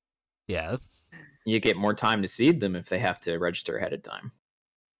 Yeah. You get more time to seed them if they have to register ahead of time.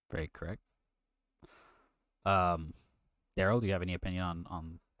 Very correct. Daryl, do you have any opinion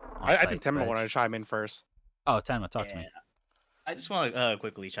on I think Tenma wanted to chime in first. Oh, Tenma, talk to me. I just want to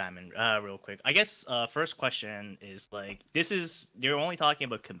quickly chime in real quick. I guess first question is like, they're only talking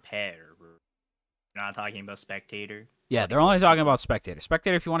about competitor. They're not talking about spectator. Yeah, they're only talking about spectator.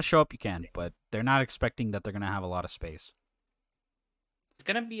 Spectator, if you want to show up, you can, but they're not expecting that they're going to have a lot of space. It's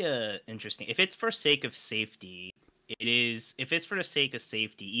going to be interesting. If it's for sake of safety, it is. If it's for the sake of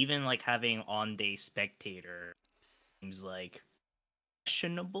safety, even like having on-day spectator seems like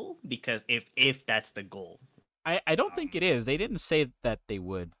questionable, because if that's the goal. I don't think it is. They didn't say that they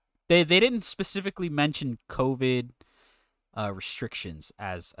would. They didn't specifically mention COVID restrictions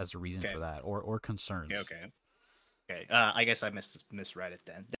as a reason for that, or concerns. Okay. I guess I misread it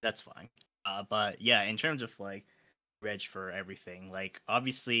then. That's fine. But yeah, in terms of like reg for everything, like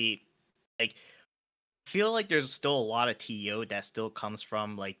obviously, like I feel like there's still a lot of TO that still comes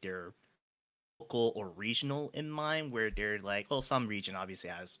from like their local or regional in mind, where they're like, well, some region obviously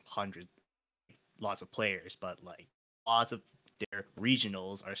has hundreds, lots of players, but like lots of their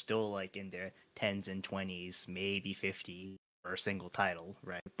regionals are still like in their tens and 20s, maybe 50 for a single title,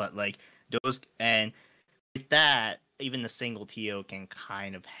 right? But like those, and with that, even the single TO can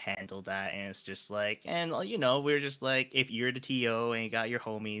kind of handle that, and it's just like, and we're just like, if you're the TO and you got your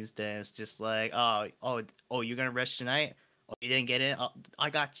homies, then it's just like, oh, you're gonna rush tonight. Oh, you didn't get it. Oh, I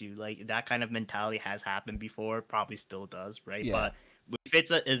got you. Like that kind of mentality has happened before, probably still does, right? Yeah. But if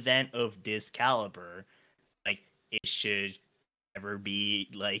it's an event of this caliber, like it should never be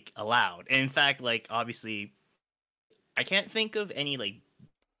like allowed. And in fact, like obviously, I can't think of any like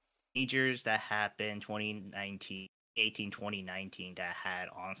majors that happened 2019, 2019 that had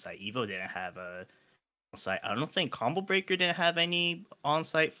on-site. Evo didn't have a on-site. I don't think Combo Breaker didn't have any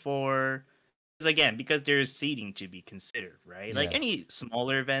on-site for, because there's seating to be considered, right? Like Yeah. any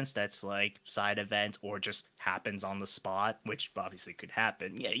smaller events that's like side events or just happens on the spot, which obviously could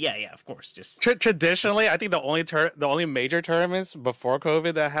happen. Yeah, of course. Just Traditionally, I think the only major tournaments before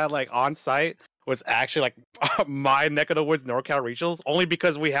COVID that had like on site was actually like my neck of the woods NorCal regionals, only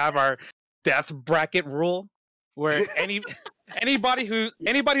because we have our death bracket rule, where anybody who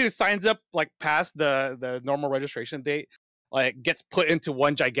signs up like past the normal registration date like gets put into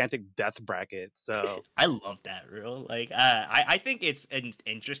one gigantic death bracket. So I love that rule. Like, I think it's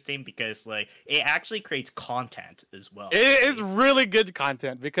interesting because like it actually creates content as well. it is really good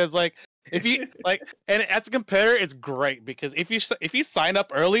content, because like if you like, and as a competitor, it's great because if you sign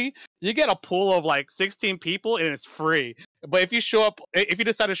up early, you get a pool of like 16 people and it's free. But if you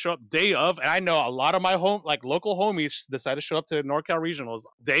decide to show up day of, and I know a lot of my local homies decide to show up to NorCal regionals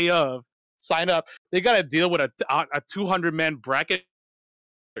day of, sign up, they got to deal with a 200-man bracket.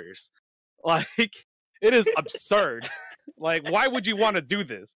 Like, it is absurd. Like, why would you want to do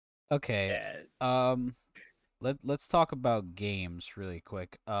this? Okay. Let's talk about games really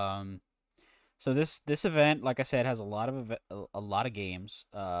quick. So this event, like I said, has a lot of games.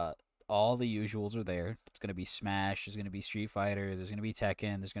 All the usuals are there. It's gonna be Smash. There's gonna be Street Fighter. There's gonna be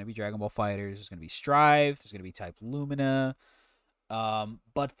Tekken. There's gonna be Dragon Ball Fighters. There's gonna be Strive. There's gonna be Type Lumina.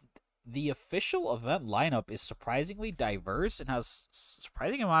 But the official event lineup is surprisingly diverse and has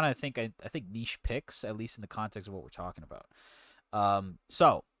surprising amount of I think niche picks, at least in the context of what we're talking about.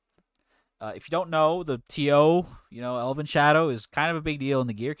 If you don't know, the TO, Elven Shadow is kind of a big deal in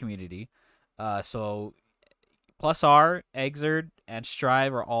the gear community. So Plus R, Exerd, and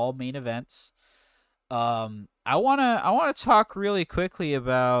Strive are all main events. I wanna talk really quickly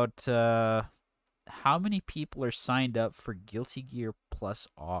about how many people are signed up for Guilty Gear Plus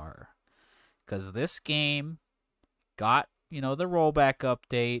R, because this game got the rollback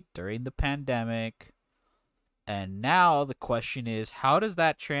update during the pandemic, and now the question is, how does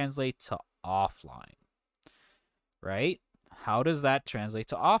that translate to offline? Right? How does that translate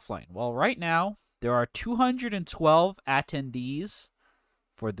to offline? Well, right now there are 212 attendees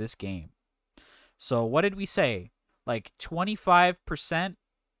for this game. So what did we say? Like 25%.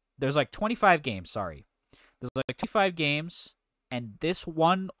 There's like 25 games, sorry. There's like 25 games, and this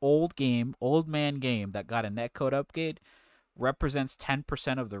one old man game that got a netcode upgrade represents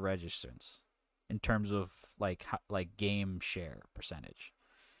 10% of the registrants in terms of like game share percentage.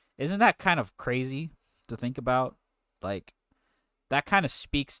 Isn't that kind of crazy to think about? Like, that kind of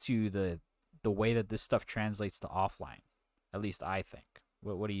speaks to the way that this stuff translates to offline. At least I think.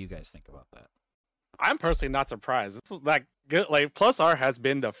 What do you guys think about that? I'm personally not surprised. This is like good. Like, Plus R has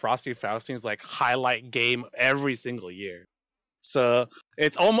been the Frosty Faustings like highlight game every single year. So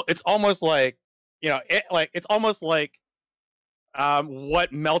it's almost like it's almost like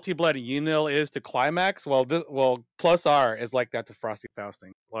what Melty Blood and Unil is to Climax. Well, Plus R is like that to Frosty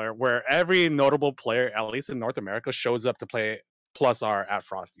Fausting, where every notable player, at least in North America, shows up to play Plus R at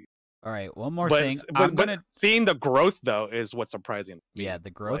Frosty. All right, one more thing. But seeing the growth though is what's surprising. Yeah,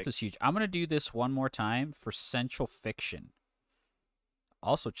 the growth is huge. I'm gonna do this one more time for Central Fiction.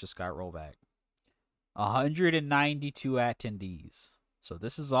 Also just got rollback. 192 attendees. So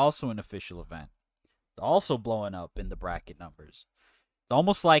this is also an official event. It's also blowing up in the bracket numbers. It's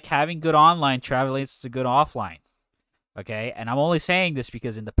almost like having good online translates to good offline. Okay, and I'm only saying this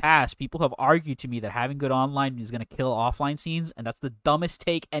because in the past, people have argued to me that having good online is going to kill offline scenes, and that's the dumbest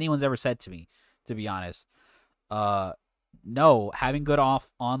take anyone's ever said to me, to be honest. No, having good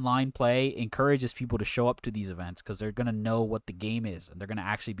online play encourages people to show up to these events because they're going to know what the game is, and they're going to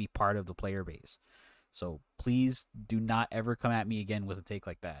actually be part of the player base. So please do not ever come at me again with a take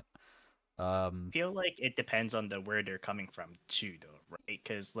like that. I feel like it depends on where they're coming from too, though, right?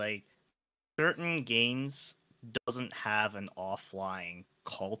 Because like certain games doesn't have an offline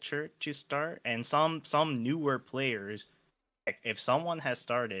culture to start, and some newer players, like, if someone has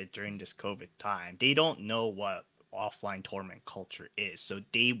started during this COVID time, they don't know what offline tournament culture is, so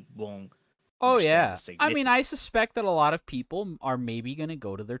they won't Oh understand yeah. the I mean, significance. I suspect that a lot of people are maybe going to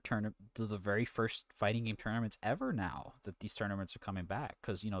go to their to the very first fighting game tournaments ever now that these tournaments are coming back,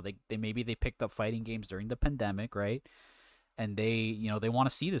 cuz they maybe they picked up fighting games during the pandemic, right? And they want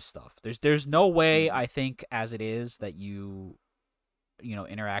to see this stuff. There's no way, I think, as it is, that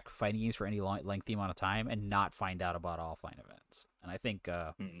interact with fighting games for any lengthy amount of time and not find out about offline events. And I think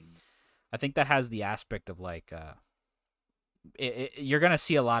that has the aspect of like you're gonna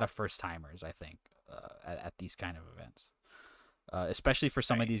see a lot of first timers, I think, at these kind of events, especially for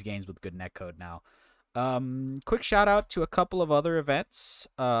some of these games with good netcode now. Quick shout out to a couple of other events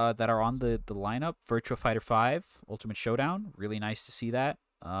that are on the lineup. Virtua Fighter 5 Ultimate Showdown, really nice to see that.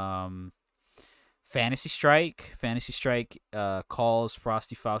 Fantasy Strike calls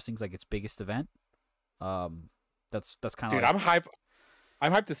Frosty Faustings like its biggest event. That's kind of Dude, like,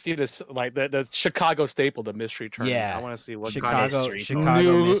 I'm hyped to see this, like the Chicago staple, the mystery tournament. Yeah, I want to see what Chicago Mystery I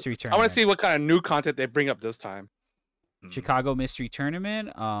want Tournament. to see what kind of new content they bring up this time. Chicago Mystery Tournament,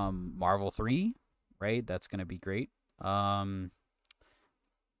 Marvel 3, right? That's gonna be great. The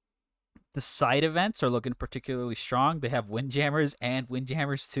side events are looking particularly strong. They have Windjammers and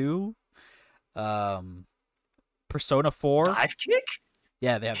Windjammers 2. Persona 4. Dive kick?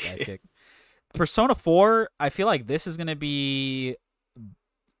 Yeah, they have Dive Kick. Persona 4, I feel like this is gonna be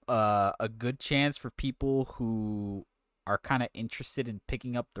a good chance for people who are kind of interested in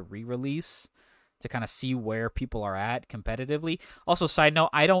picking up the re-release to kind of see where people are at competitively. Also, side note,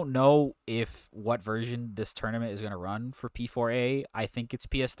 I don't know what version this tournament is going to run for P4A. I think it's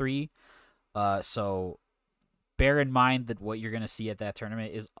PS3. So bear in mind that what you're going to see at that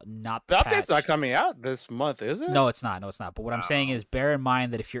tournament is not The the update's patch. not coming out this month, is it? No, it's not. But what I'm saying is, bear in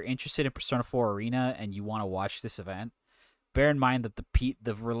mind that if you're interested in Persona 4 Arena and you want to watch this event, bear in mind that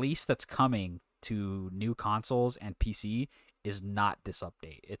the release that's coming to new consoles and PC is not this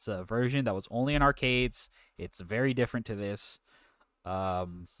update. It's a version that was only in arcades. It's very different to this.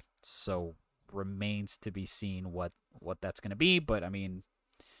 So remains to be seen what that's going to be. But I mean,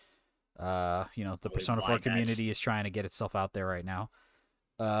 the Persona 4 community is trying to get itself out there right now.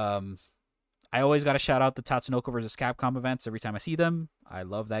 I always got to shout out the Tatsunoko versus Capcom events every time I see them. I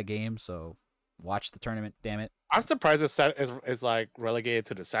love that game, so watch the tournament, damn it. I'm surprised it's like relegated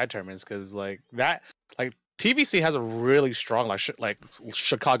to the side tournaments, because like TVC has a really strong like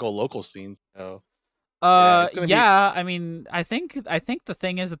Chicago local scene. So I mean, I think the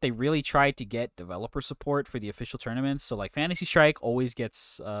thing is that they really tried to get developer support for the official tournaments. So like Fantasy Strike always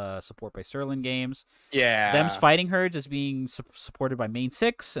gets support by Serlin Games. Yeah, Them's Fighting Herds is being supported by Main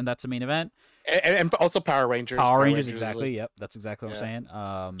 6, and that's a main event. and also Power Rangers. Power Rangers, exactly. Yep, that's exactly what I'm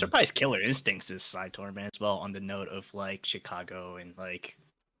saying. Surprise Killer Instincts is side tournament as well, on the note of like Chicago and like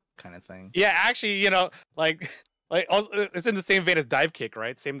kind of thing. Yeah, actually, like also, it's in the same vein as Dive Kick,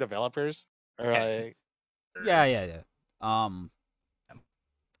 right? Same developers. Or like, yeah.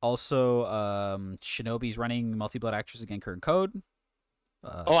 Also, Shinobi's running Multi-Blood Actress Again Current Code.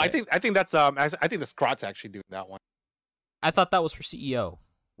 I think that's I think the Scrot's actually doing that one. I thought that was for CEO.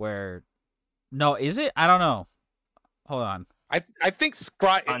 No, is it? I don't know. Hold on. I think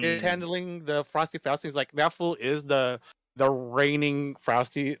Scrot is handling the Frosty Faustings. Like, that fool is the reigning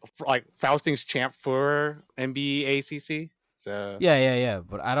Faustings champ for NBA ACC. So yeah.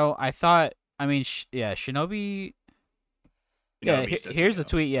 But Shinobi. Yeah, here's the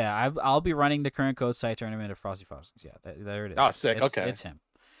tweet. Yeah, I'll be running the current code site tournament of Frosty Faustings. Yeah, there it is. Oh, sick. Okay, it's him.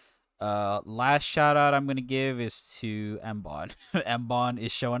 Last shout out I'm gonna give is to Mbon. Mbon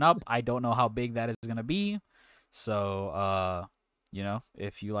is showing up. I don't know how big that is gonna be, so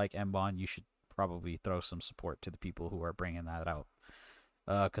if you like Mbon, you should probably throw some support to the people who are bringing that out.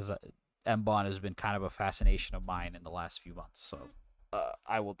 Because Mbon has been kind of a fascination of mine in the last few months, so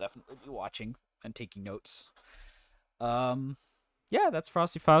I will definitely be watching and taking notes. Yeah, that's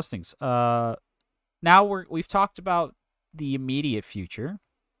Frosty Faustings. Now we've talked about the immediate future.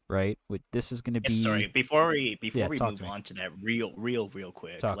 Right, this is going to be. Sorry, before we move on to that real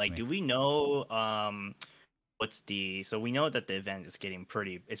quick, do we know so we know that the event is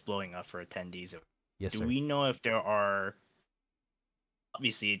it's blowing up for attendees. Yes, do we know if there are?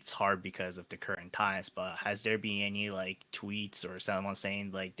 Obviously, it's hard because of the current times, but has there been any like tweets or someone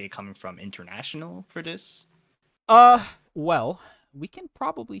saying like they're coming from international for this? Well, we can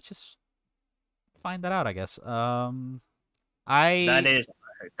probably just find that out, I guess.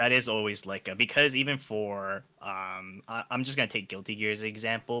 That is always like because even for I'm just gonna take Guilty Gear as an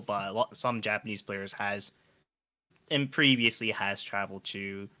example, but some Japanese players has and previously has traveled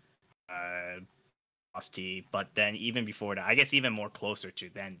to Frosty, but then even before that, I guess even more closer to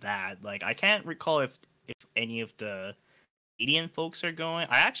than that. Like I can't recall if any of the Canadian folks are going.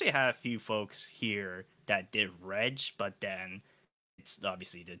 I actually had a few folks here that did Reg, but then it's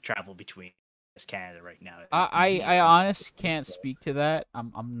obviously the travel between Canada right now. I honestly can't speak to that.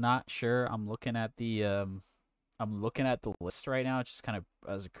 I'm not sure. I'm looking at the list right now, just kind of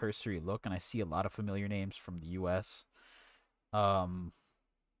as a cursory look, and I see a lot of familiar names from the U.S. I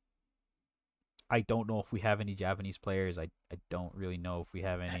don't know if we have any Japanese players. I don't really know if we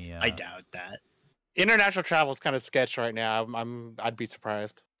have any. I doubt that. International travel is kind of sketch right now. I'd be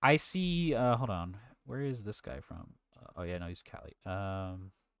surprised. I see. Hold on. Where is this guy from? Oh yeah, no, he's Cali.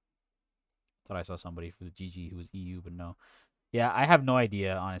 Thought I saw somebody for the GG who was EU, but no. Yeah, I have no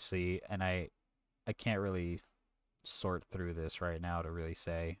idea honestly, and I can't really sort through this right now to really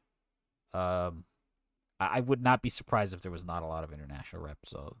say. I would not be surprised if there was not a lot of international reps.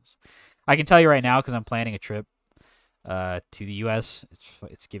 So I can tell you right now because I'm planning a trip to the US.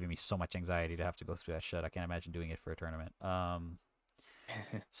 It's giving me so much anxiety to have to go through that shit. I can't imagine doing it for a tournament.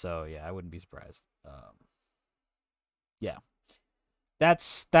 So yeah, I wouldn't be surprised. Yeah.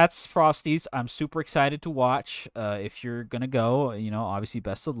 That's Frosties. I'm super excited to watch. If you're gonna go, obviously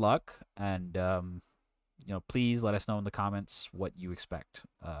best of luck, and please let us know in the comments what you expect,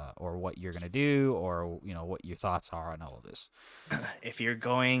 or what you're gonna do, or what your thoughts are on all of this. If you're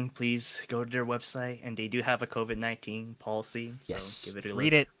going, please go to their website, and they do have a COVID-19 policy. So Yes, give it a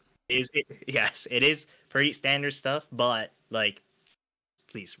read look. it. Yes, it is pretty standard stuff, but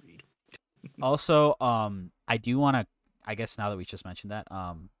please read. Also, I do want to. I guess now that we just mentioned that,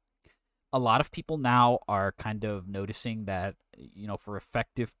 a lot of people now are kind of noticing that, for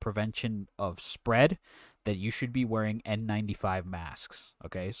effective prevention of spread, that you should be wearing N95 masks.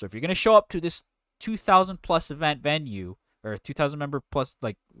 Okay, so if you're gonna show up to this 2,000 plus event venue, or 2,000 member plus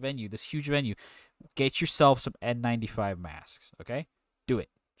venue, this huge venue, get yourself some N95 masks. Okay, do it.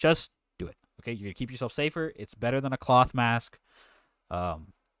 Just do it. Okay, you're gonna keep yourself safer. It's better than a cloth mask.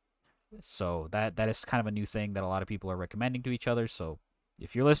 So that is kind of a new thing that a lot of people are recommending to each other. So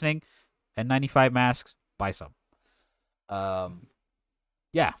if you're listening, N95 masks, buy some.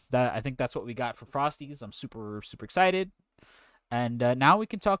 Yeah, I think that's what we got for Frosties. I'm super, super excited. And now we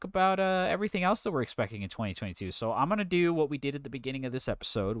can talk about everything else that we're expecting in 2022. So I'm going to do what we did at the beginning of this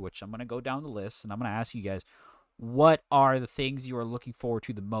episode, which I'm going to go down the list, and I'm going to ask you guys, what are the things you are looking forward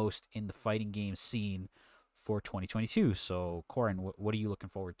to the most in the fighting game scene for 2022? So, Coren, what are you looking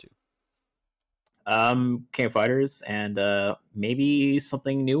forward to? King of Fighters, and maybe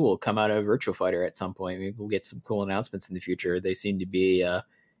something new will come out of Virtual Fighter at some point. Maybe we'll get some cool announcements in the future. They seem to be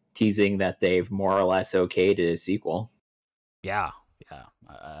teasing that they've more or less okayed a sequel. Yeah.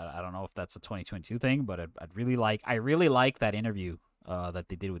 I don't know if that's a 2022 thing, but I really like that interview that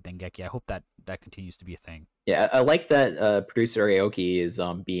they did with Dengeki. I hope that continues to be a thing. Yeah, I like that producer Aoki is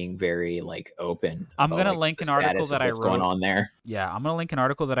being very open. I'm gonna link an article that I wrote. What's going on there? Yeah, I'm gonna link an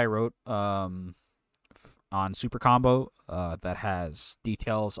article that I wrote on Super Combo that has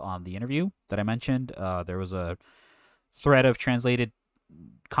details on the interview that I mentioned. There was a thread of translated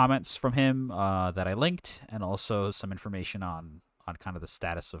comments from him that I linked, and also some information on kind of the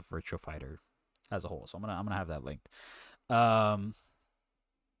status of Virtua Fighter as a whole. So I'm gonna have that linked.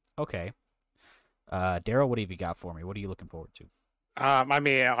 Okay. Daryl, what have you got for me? What are you looking forward to?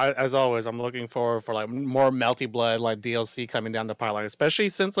 As always, I'm looking forward for more Melty Blood DLC coming down the pipeline, especially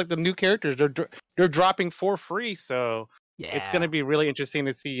since the new characters they're dropping for free. So Yeah, it's gonna be really interesting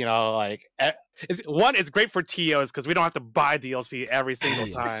to see. It's great for TOs because we don't have to buy DLC every single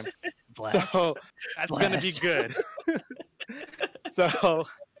time. So that's gonna be good. So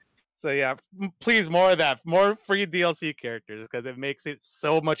yeah, please more of that, more free DLC characters because it makes it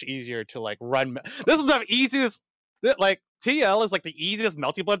so much easier to run. This is the easiest. TL is the easiest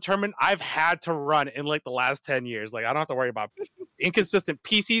Melty Blood tournament I've had to run in the last 10 years. I don't have to worry about inconsistent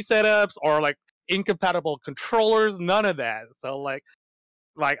PC setups or incompatible controllers, none of that. So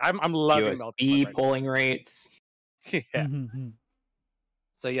I'm loving USB Melty Blood polling rates. Yeah.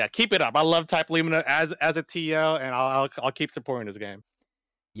 So yeah, keep it up. I love Type Lumina as a TL, and I'll keep supporting this game.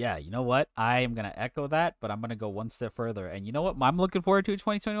 Yeah, you know what? I am gonna echo that, but I'm gonna go one step further. And you know what? I'm looking forward to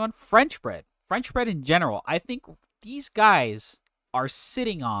 2021. French bread in general. I think these guys are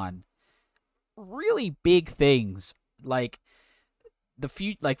sitting on really big things, like the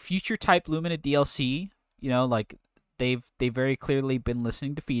future Type Lumina DLC. They've very clearly been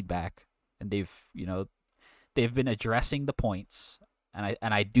listening to feedback, and they've been addressing the points, and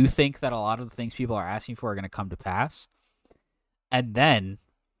I do think that a lot of the things people are asking for are going to come to pass. And then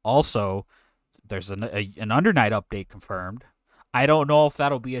also there's an Under Night update confirmed. I don't know if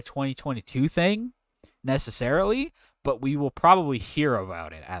that'll be a 2022 thing necessarily, but we will probably hear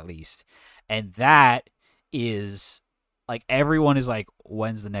about it at least. And that is like everyone is like,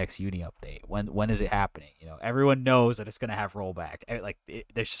 when's the next uni update? When is it happening? You know, everyone knows that it's gonna have rollback.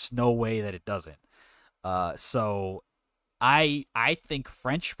 There's just no way that it doesn't. So I think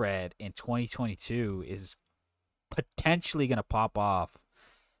French Bread in 2022 is potentially gonna pop off.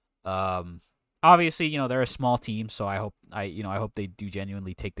 Obviously, you know, they're a small team, so I hope they do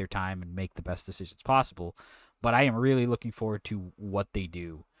genuinely take their time and make the best decisions possible. But I am really looking forward to what they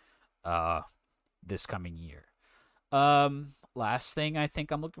do this coming year. Last thing I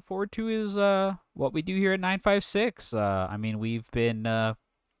think I'm looking forward to is what we do here at 956. I mean, we've been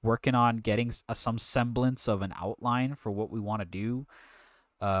working on getting some semblance of an outline for what we want to do,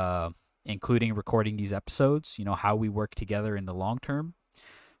 including recording these episodes, you know, how we work together in the long term.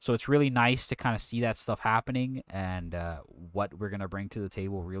 So it's really nice to kind of see that stuff happening and what we're going to bring to the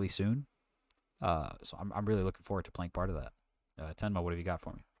table really soon. So I'm really looking forward to playing part of that. Tenma, what have you got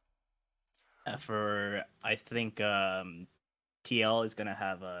for me? I think TL is going to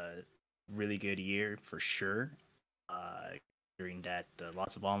have a really good year for sure. During that,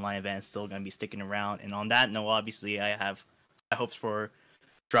 lots of online events still going to be sticking around. And on that note, obviously, I have high hopes for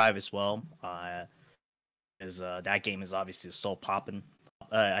Drive as well. As that game is obviously so popping.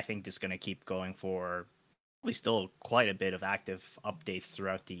 I think it's going to keep going for probably still quite a bit of active updates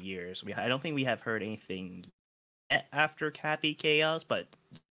throughout the years. I don't think we have heard anything yet after Cappy Chaos, but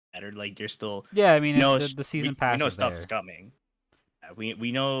better, like there's still I mean, the season pass. We know is stuff's there. coming.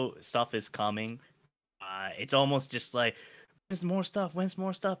 We know stuff is coming. It's almost just like when's more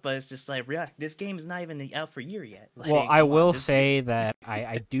stuff, but it's just like this game is not even out for a year yet. Like, well, I will say that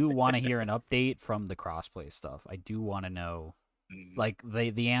I do want to hear an update from the crossplay stuff. I do want to know. Like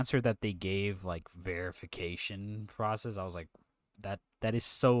the answer that they gave, like verification process, I was like, that is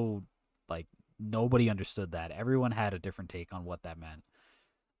so, like, nobody understood that. Everyone had a different take on what that meant.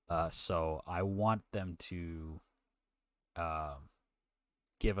 So I want them to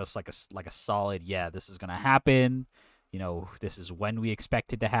give us like a solid, this is gonna happen. You know, this is when we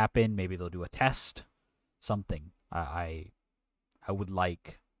expect it to happen. Maybe they'll do a test, something. I would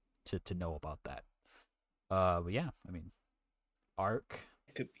like to know about that. But yeah, I mean. Arc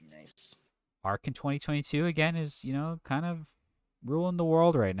could be nice. Arc in 2022 again is, you know, kind of ruling the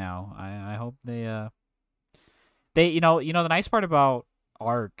world right now. I hope they you know the nice part about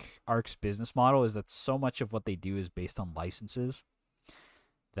Arc's business model is that so much of what they do is based on licenses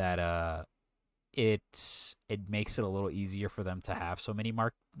that it makes it a little easier for them to have so many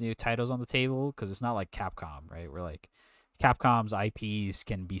new titles on the table, because it's not like Capcom, right? We're like Capcom's IPs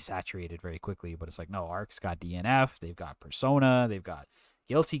can be saturated very quickly, but it's like, no, Arc's got DNF, they've got Persona, they've got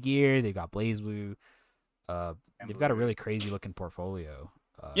Guilty Gear, they've got BlazBlue. They've got a really crazy looking portfolio.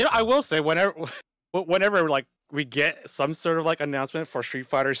 You know, I will say whenever like we get some sort of like announcement for Street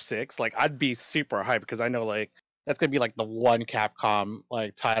Fighter 6, like I'd be super hyped because I know like that's gonna be like the one Capcom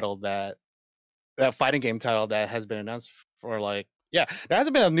like title that fighting game title that has been announced for like there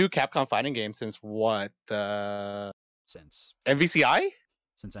hasn't been a new Capcom fighting game since what since MVCI?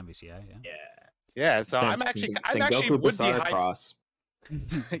 Since MVCI, yeah. So I'm actually would be hyped. Cross.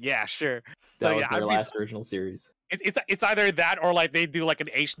 Yeah, sure. That so was yeah, their last original series. It's either that or like they do like an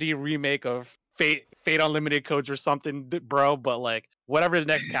HD remake of Fate Unlimited Codes or something, bro. But like whatever the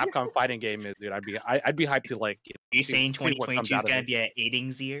next Capcom fighting game is, dude, I'd be hyped to like. Are you saying 2022 is gonna be an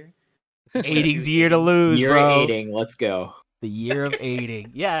 8ings year? 8ings year to lose, year bro. 8ing, let's go. The year of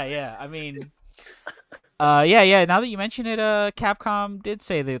 8ing. Yeah. I mean. Yeah. Now that you mention it, Capcom did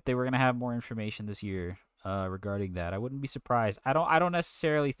say that they were gonna have more information this year, regarding that. I wouldn't be surprised. I don't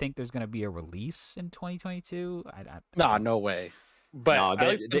necessarily think there's gonna be a release in 2022. No way. But no,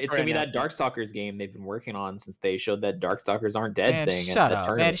 it's gonna be that Darkstalkers game they've been working on since they showed that Darkstalkers aren't dead man, thing. Shut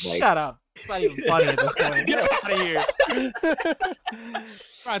up, man! Shut up! It's not even funny at this point. Get out of here!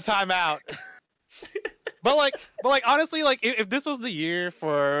 We're on timeout. But honestly, like if this was the year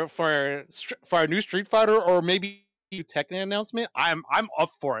for a new Street Fighter or maybe Tekken announcement, I'm up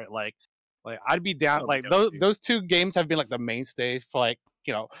for it. Like I'd be down. Like those two games have been like the mainstay for like,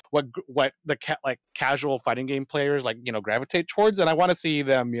 you know, what the casual fighting game players like, you know, gravitate towards, and I want to see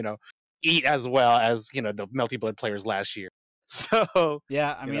them, you know, eat as well as, you know, the Melty Blood players last year. So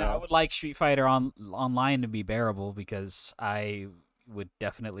yeah, I mean, I would like Street Fighter online to be bearable, because I would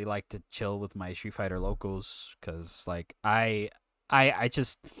definitely like to chill with my Street Fighter locals, because like I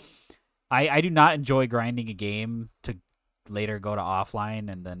do not enjoy grinding a game to later go to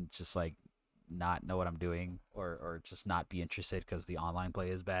offline and then just like not know what I'm doing or just not be interested because the online play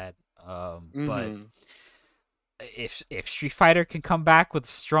is bad. But Mhm. if Street Fighter can come back with a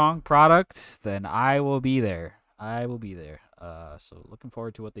strong product, then I will be there. I will be there. So looking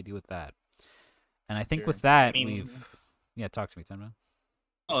forward to what they do with that. And I think Sure. with that, I mean, we've talk to me, Tenma.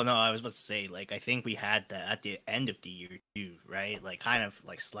 oh no, I was about to say, like, I think we had that at the end of the year too, right? Like, kind of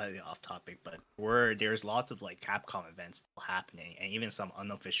like slightly off topic, but there's lots of like Capcom events still happening, and even some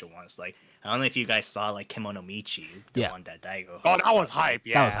unofficial ones. Like, I don't know if you guys saw like Kimono Michi, the Yeah. one that Daigo. Oh, that was hosted, like, hype.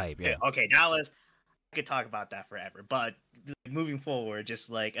 Yeah. That was hype. Yeah. Okay, that was. I could talk about that forever, but moving forward, just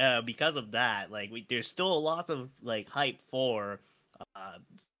like because of that, like there's still a lot of like hype for uh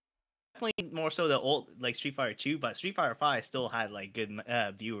definitely more so the old like Street Fighter 2, but Street Fighter 5 still had like good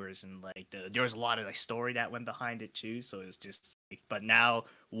viewers, and like there was a lot of like story that went behind it too. So it's just like, but now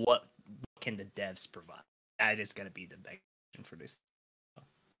what can the devs provide? That is gonna be the big question for this.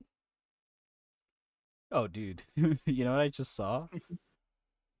 Oh, dude. You know what I just saw?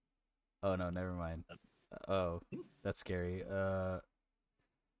 Oh no, never mind. Oh, that's scary.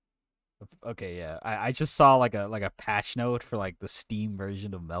 Okay, yeah. I just saw like a patch note for like the Steam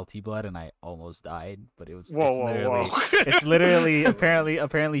version of Melty Blood, and I almost died. But Whoa. it's literally apparently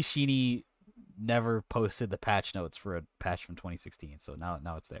Sheeny never posted the patch notes for a patch from 2016. So now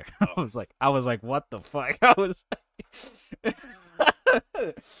it's there. I was like, what the fuck? I was that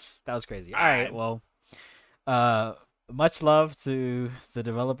was crazy. All right, well, much love to the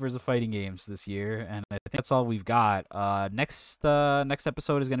developers of fighting games this year, and I think that's all we've got. Next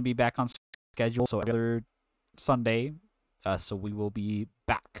episode is going to be back on schedule, so every other Sunday. So we will be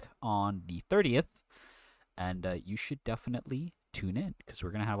back on the 30th, and you should definitely tune in because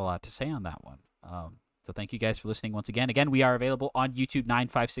we're going to have a lot to say on that one. So thank you guys for listening once again. Again, we are available on YouTube,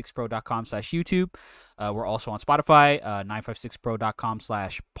 956pro.com/YouTube. We're also on Spotify,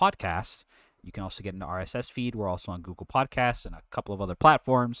 956pro.com/podcast. You can also get an RSS feed. We're also on Google Podcasts and a couple of other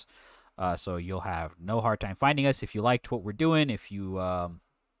platforms. So you'll have no hard time finding us. If you liked what we're doing, if you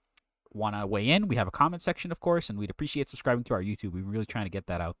want to weigh in, we have a comment section, of course, and we'd appreciate subscribing to our YouTube. We're really trying to get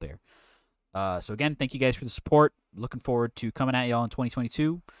that out there. So again, thank you guys for the support. Looking forward to coming at y'all in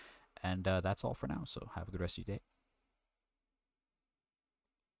 2022. And that's all for now. So have a good rest of your day.